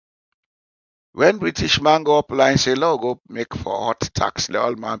 When British man go up line say, look, go make for hot tax, the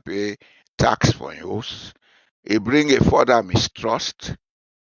all man pay tax for use. He bring a further mistrust,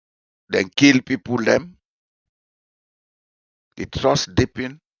 then kill people them. The trust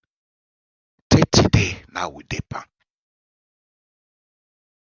deepen. 30 days now we deepen.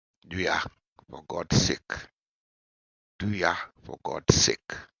 Do ya for God's sake? Do ya for God's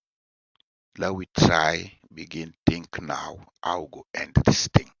sake? Let we try begin think now how we go end this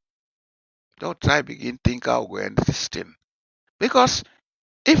thing. Don't try begin think how we go end this thing. Because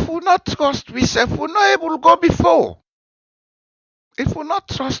if we not trust ourselves, we're not able to go before. If we not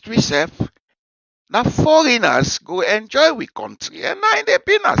trust ourselves, now foreigners go enjoy we country and now they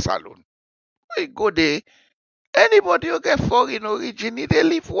been us alone. We go there, anybody who get foreign origin, they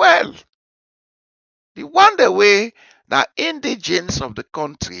live well. The one the way the indigenes of the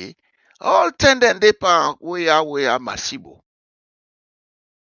country all tend and they we are Masibo.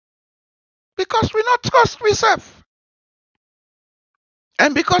 Because we not trust ourselves.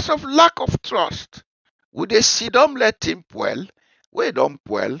 And because of lack of trust, we they sit down let him well, we don't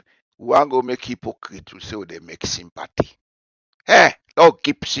well, we want go make hypocrite to say they make sympathy. Hey, don't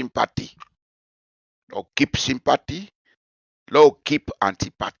keep sympathy. Don't keep sympathy. Don't keep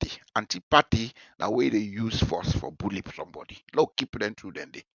antipathy. Antipathy, the way they use force for bully somebody. Don't keep them through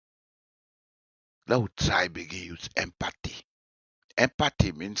them. Let try begin use empathy.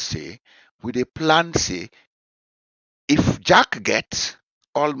 Empathy means say, with a plan say, if Jack gets,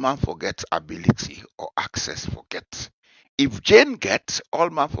 all man forget ability or access forget. If Jane gets, all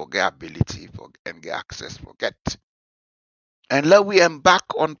man forget ability and get access forget. And let we embark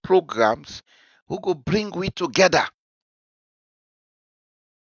on programs who go bring we together.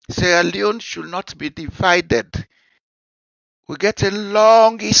 Sierra Leone should not be divided. We get a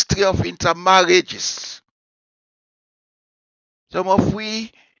long history of intermarriages. Some of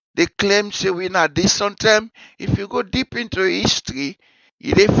we, they claim say we not this sometimes. If you go deep into history,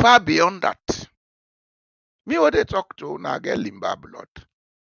 it is far beyond that. Me what they talk to now get Limba blood.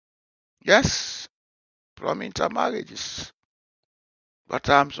 Yes, from intermarriages. But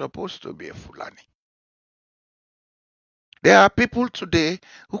I'm supposed to be a Fulani. There are people today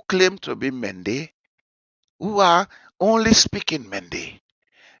who claim to be Mende, who are only speaking Mende.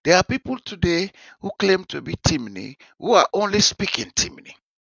 There are people today who claim to be Timni, who are only speaking Timni.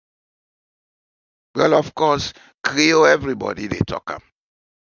 Well, of course, Creole, everybody they talk them.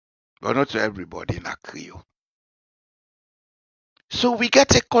 But not to everybody in a Creole. So we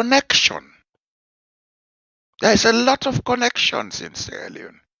get a connection. There's a lot of connections in Sierra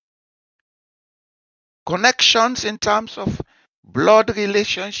Leone. Connections in terms of blood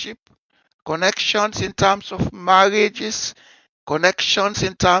relationship, connections in terms of marriages, connections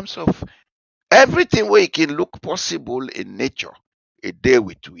in terms of everything where it can look possible in nature, a day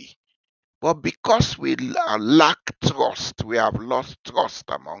with we. But because we lack trust, we have lost trust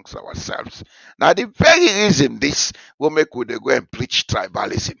amongst ourselves. Now, the very reason this will make we go and preach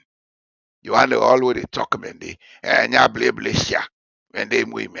tribalism. You want to always talk about the and ya bless ya when they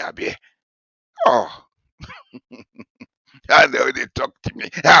move me abi. Oh, and they talk to me.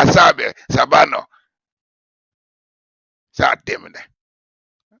 Ah, Sabe, Sabano, Sademne.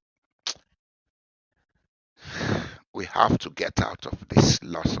 We have to get out of this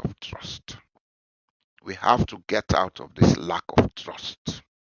loss of trust. We have to get out of this lack of trust.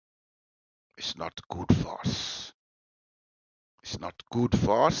 It's not good for us. It's not good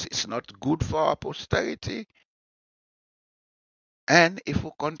for us. It's not good for our posterity. And if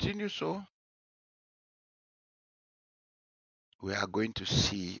we continue so, we are going to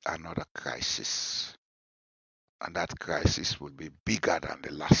see another crisis. And that crisis will be bigger than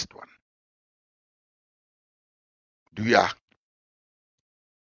the last one. Do ya?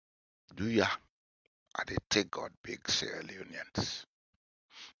 I dey take God big Sierra Leoneans.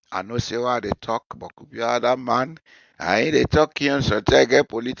 I know say why they talk, but could be other man. I ain't they talking so they get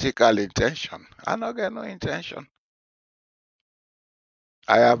political intention. I not get no intention.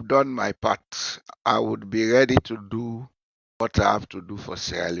 I have done my part. I would be ready to do what I have to do for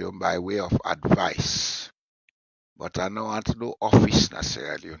Sierra Leone by way of advice. But I don't want no office na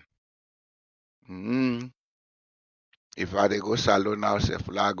Sierra Leone. If I dey go SaLone house, if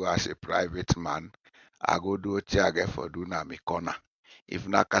I go as a private man, I go do what I get for do na me corner. If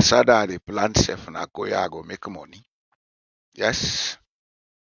na cassava I dey plant self na Koya, I go make money. Yes.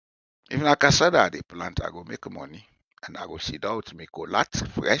 If na cassava I dey plant, I go make money. And I go sit down with me colat,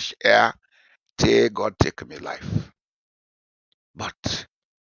 fresh air, till God take me life. But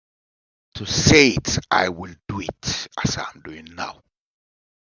to say it, I will do it as I'm doing now.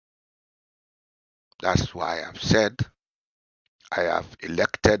 That's why I've said I have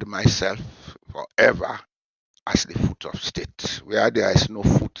elected myself forever as the foot of state. Where there is no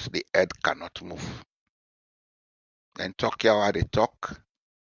foot, the head cannot move. Then talk here how they talk,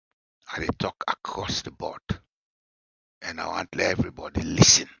 and they talk across the board. And I want to let everybody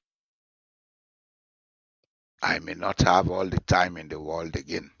listen. I may not have all the time in the world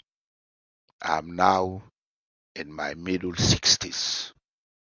again. I'm now in my middle 60s.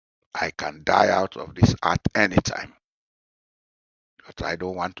 I can die out of this earth anytime. But I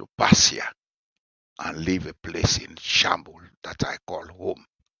don't want to pass here and leave a place in shambles that I call home.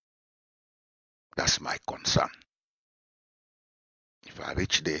 That's my concern. If I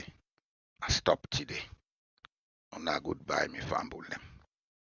reach there, I stop today. On a goodbye, me family.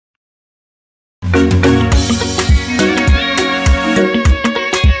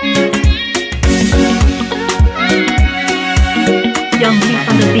 Young Leaf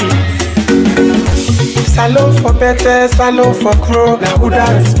on the beats. SaLone for better, SaLone for crow, now who da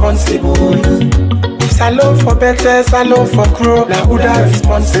responsible? SaLone for better, SaLone for crow, now who da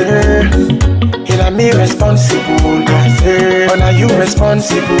responsible? And me responsible, I say, oh now you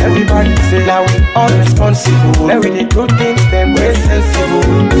responsible. Everybody say, now we all responsible. Now we dey do things them way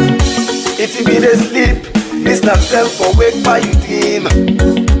sensible. If you be the sleep, this not self for wake by you dream.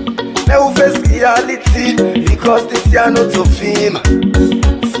 Now face reality, because this year not of him.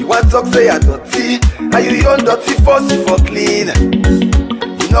 If you want talk say you're dirty, and you young dirty force you for clean.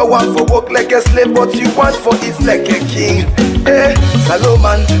 You know want for work like a slave, but you want for it like a king. Hey, SaLone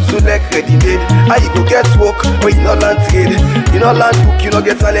man, so like ready made. How you go get work, but you no land trade. You no land book, you no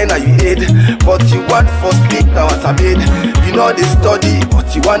get talent, and you aid. But you want for sleep, now what I made. You know they study, but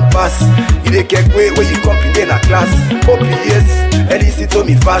you want pass. You dey get way where you comprehend a class. OPS, and listen to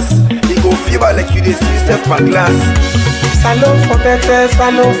me fast. You go fever like you dey see yourself from glass. SaLone for better,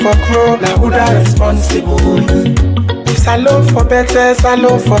 SaLone for crow, now who da responsible? SaLone for better,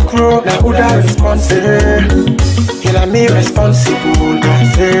 SaLone for crow, now who da responsible? And me responsible, I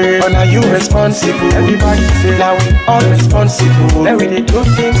say, oh now you responsible. Everybody say, now we all responsible. Now we dey do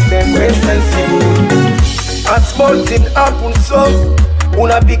things them way sensible. A small thing happen so,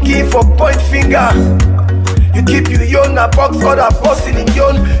 una begin for point finger. You keep you young, a box other person in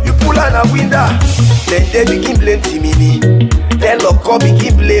young. You pull on a window, then they begin blame Timini. Then lock up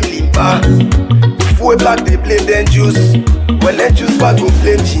begin blame Limba. If we black they blame then juice. Well then juice back go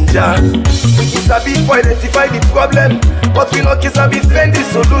blame ginger. We can sabi for identify the problem, but we not can sabi find the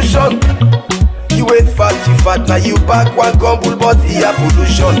solution. You ain't fat, you fat, now you back one gumble, but here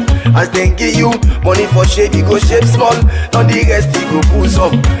pollution. As they give you money for shade, you go shape small. On the rest, you go booze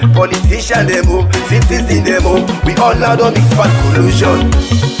up. Politician demo, citizen demo, we all now don't mix bad collusion.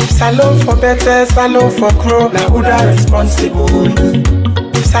 SaLone for better, SaLone for crow, now who da responsible?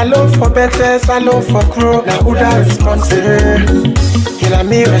 SaLone for better, SaLone for crow, now who da responsible? And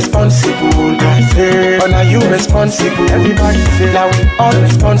me responsible, I say, oh now you responsible. Everybody say, now we all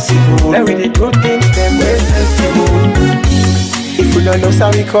responsible. Now we dey do things them way sensible. If we don't know how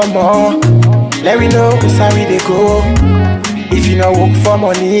we come on, let me know how we dey go. If you no work for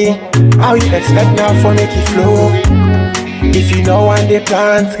money, how you expect now for make it flow? If you no want the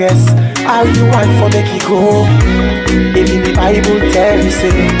plant rest, how you want for make it go? If in the Bible tell you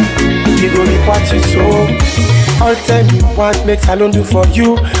say, you go reap what you sow. All time you want make SaLone do for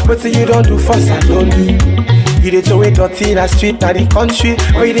you, but you don't do for SaLone. You dey throw it dirty in the street, now the country,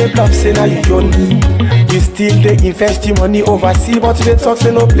 or you dey bluff say now you own. You still dey invest your money overseas, but you dey talk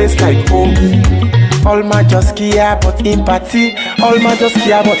say no place like home. All man just care about empathy, all man just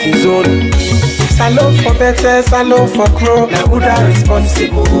care about his own. SaLone for better, SaLone for crow, now who da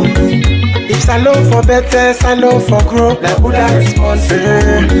responsible? If SaLone for better, SaLone for crow, now who da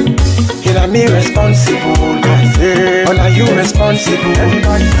responsible? Now me responsible, I say. Oh, now you responsible.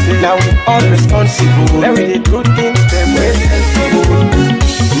 Everybody say. Now we all responsible. Now we did good things, them way sensible.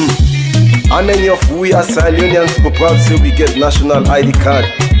 And many of we as Sierra go proud say we get national ID card.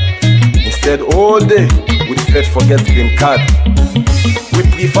 Instead all day we fed forget green card. We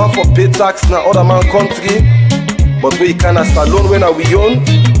prefer for pay tax na other man country, but we can SaLone when we own.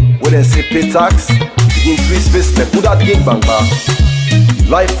 When they say pay tax, increase face like who that game bang bar.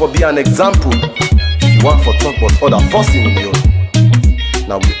 Life for be an example. You want for talk but other person in you.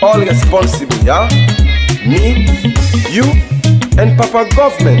 Now we all responsible, yeah? Me, you, and Papa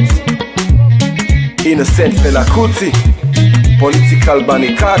government. Innocent fella Kuti, political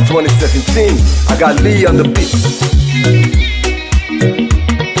banny car 2017. I got Lee on the beat.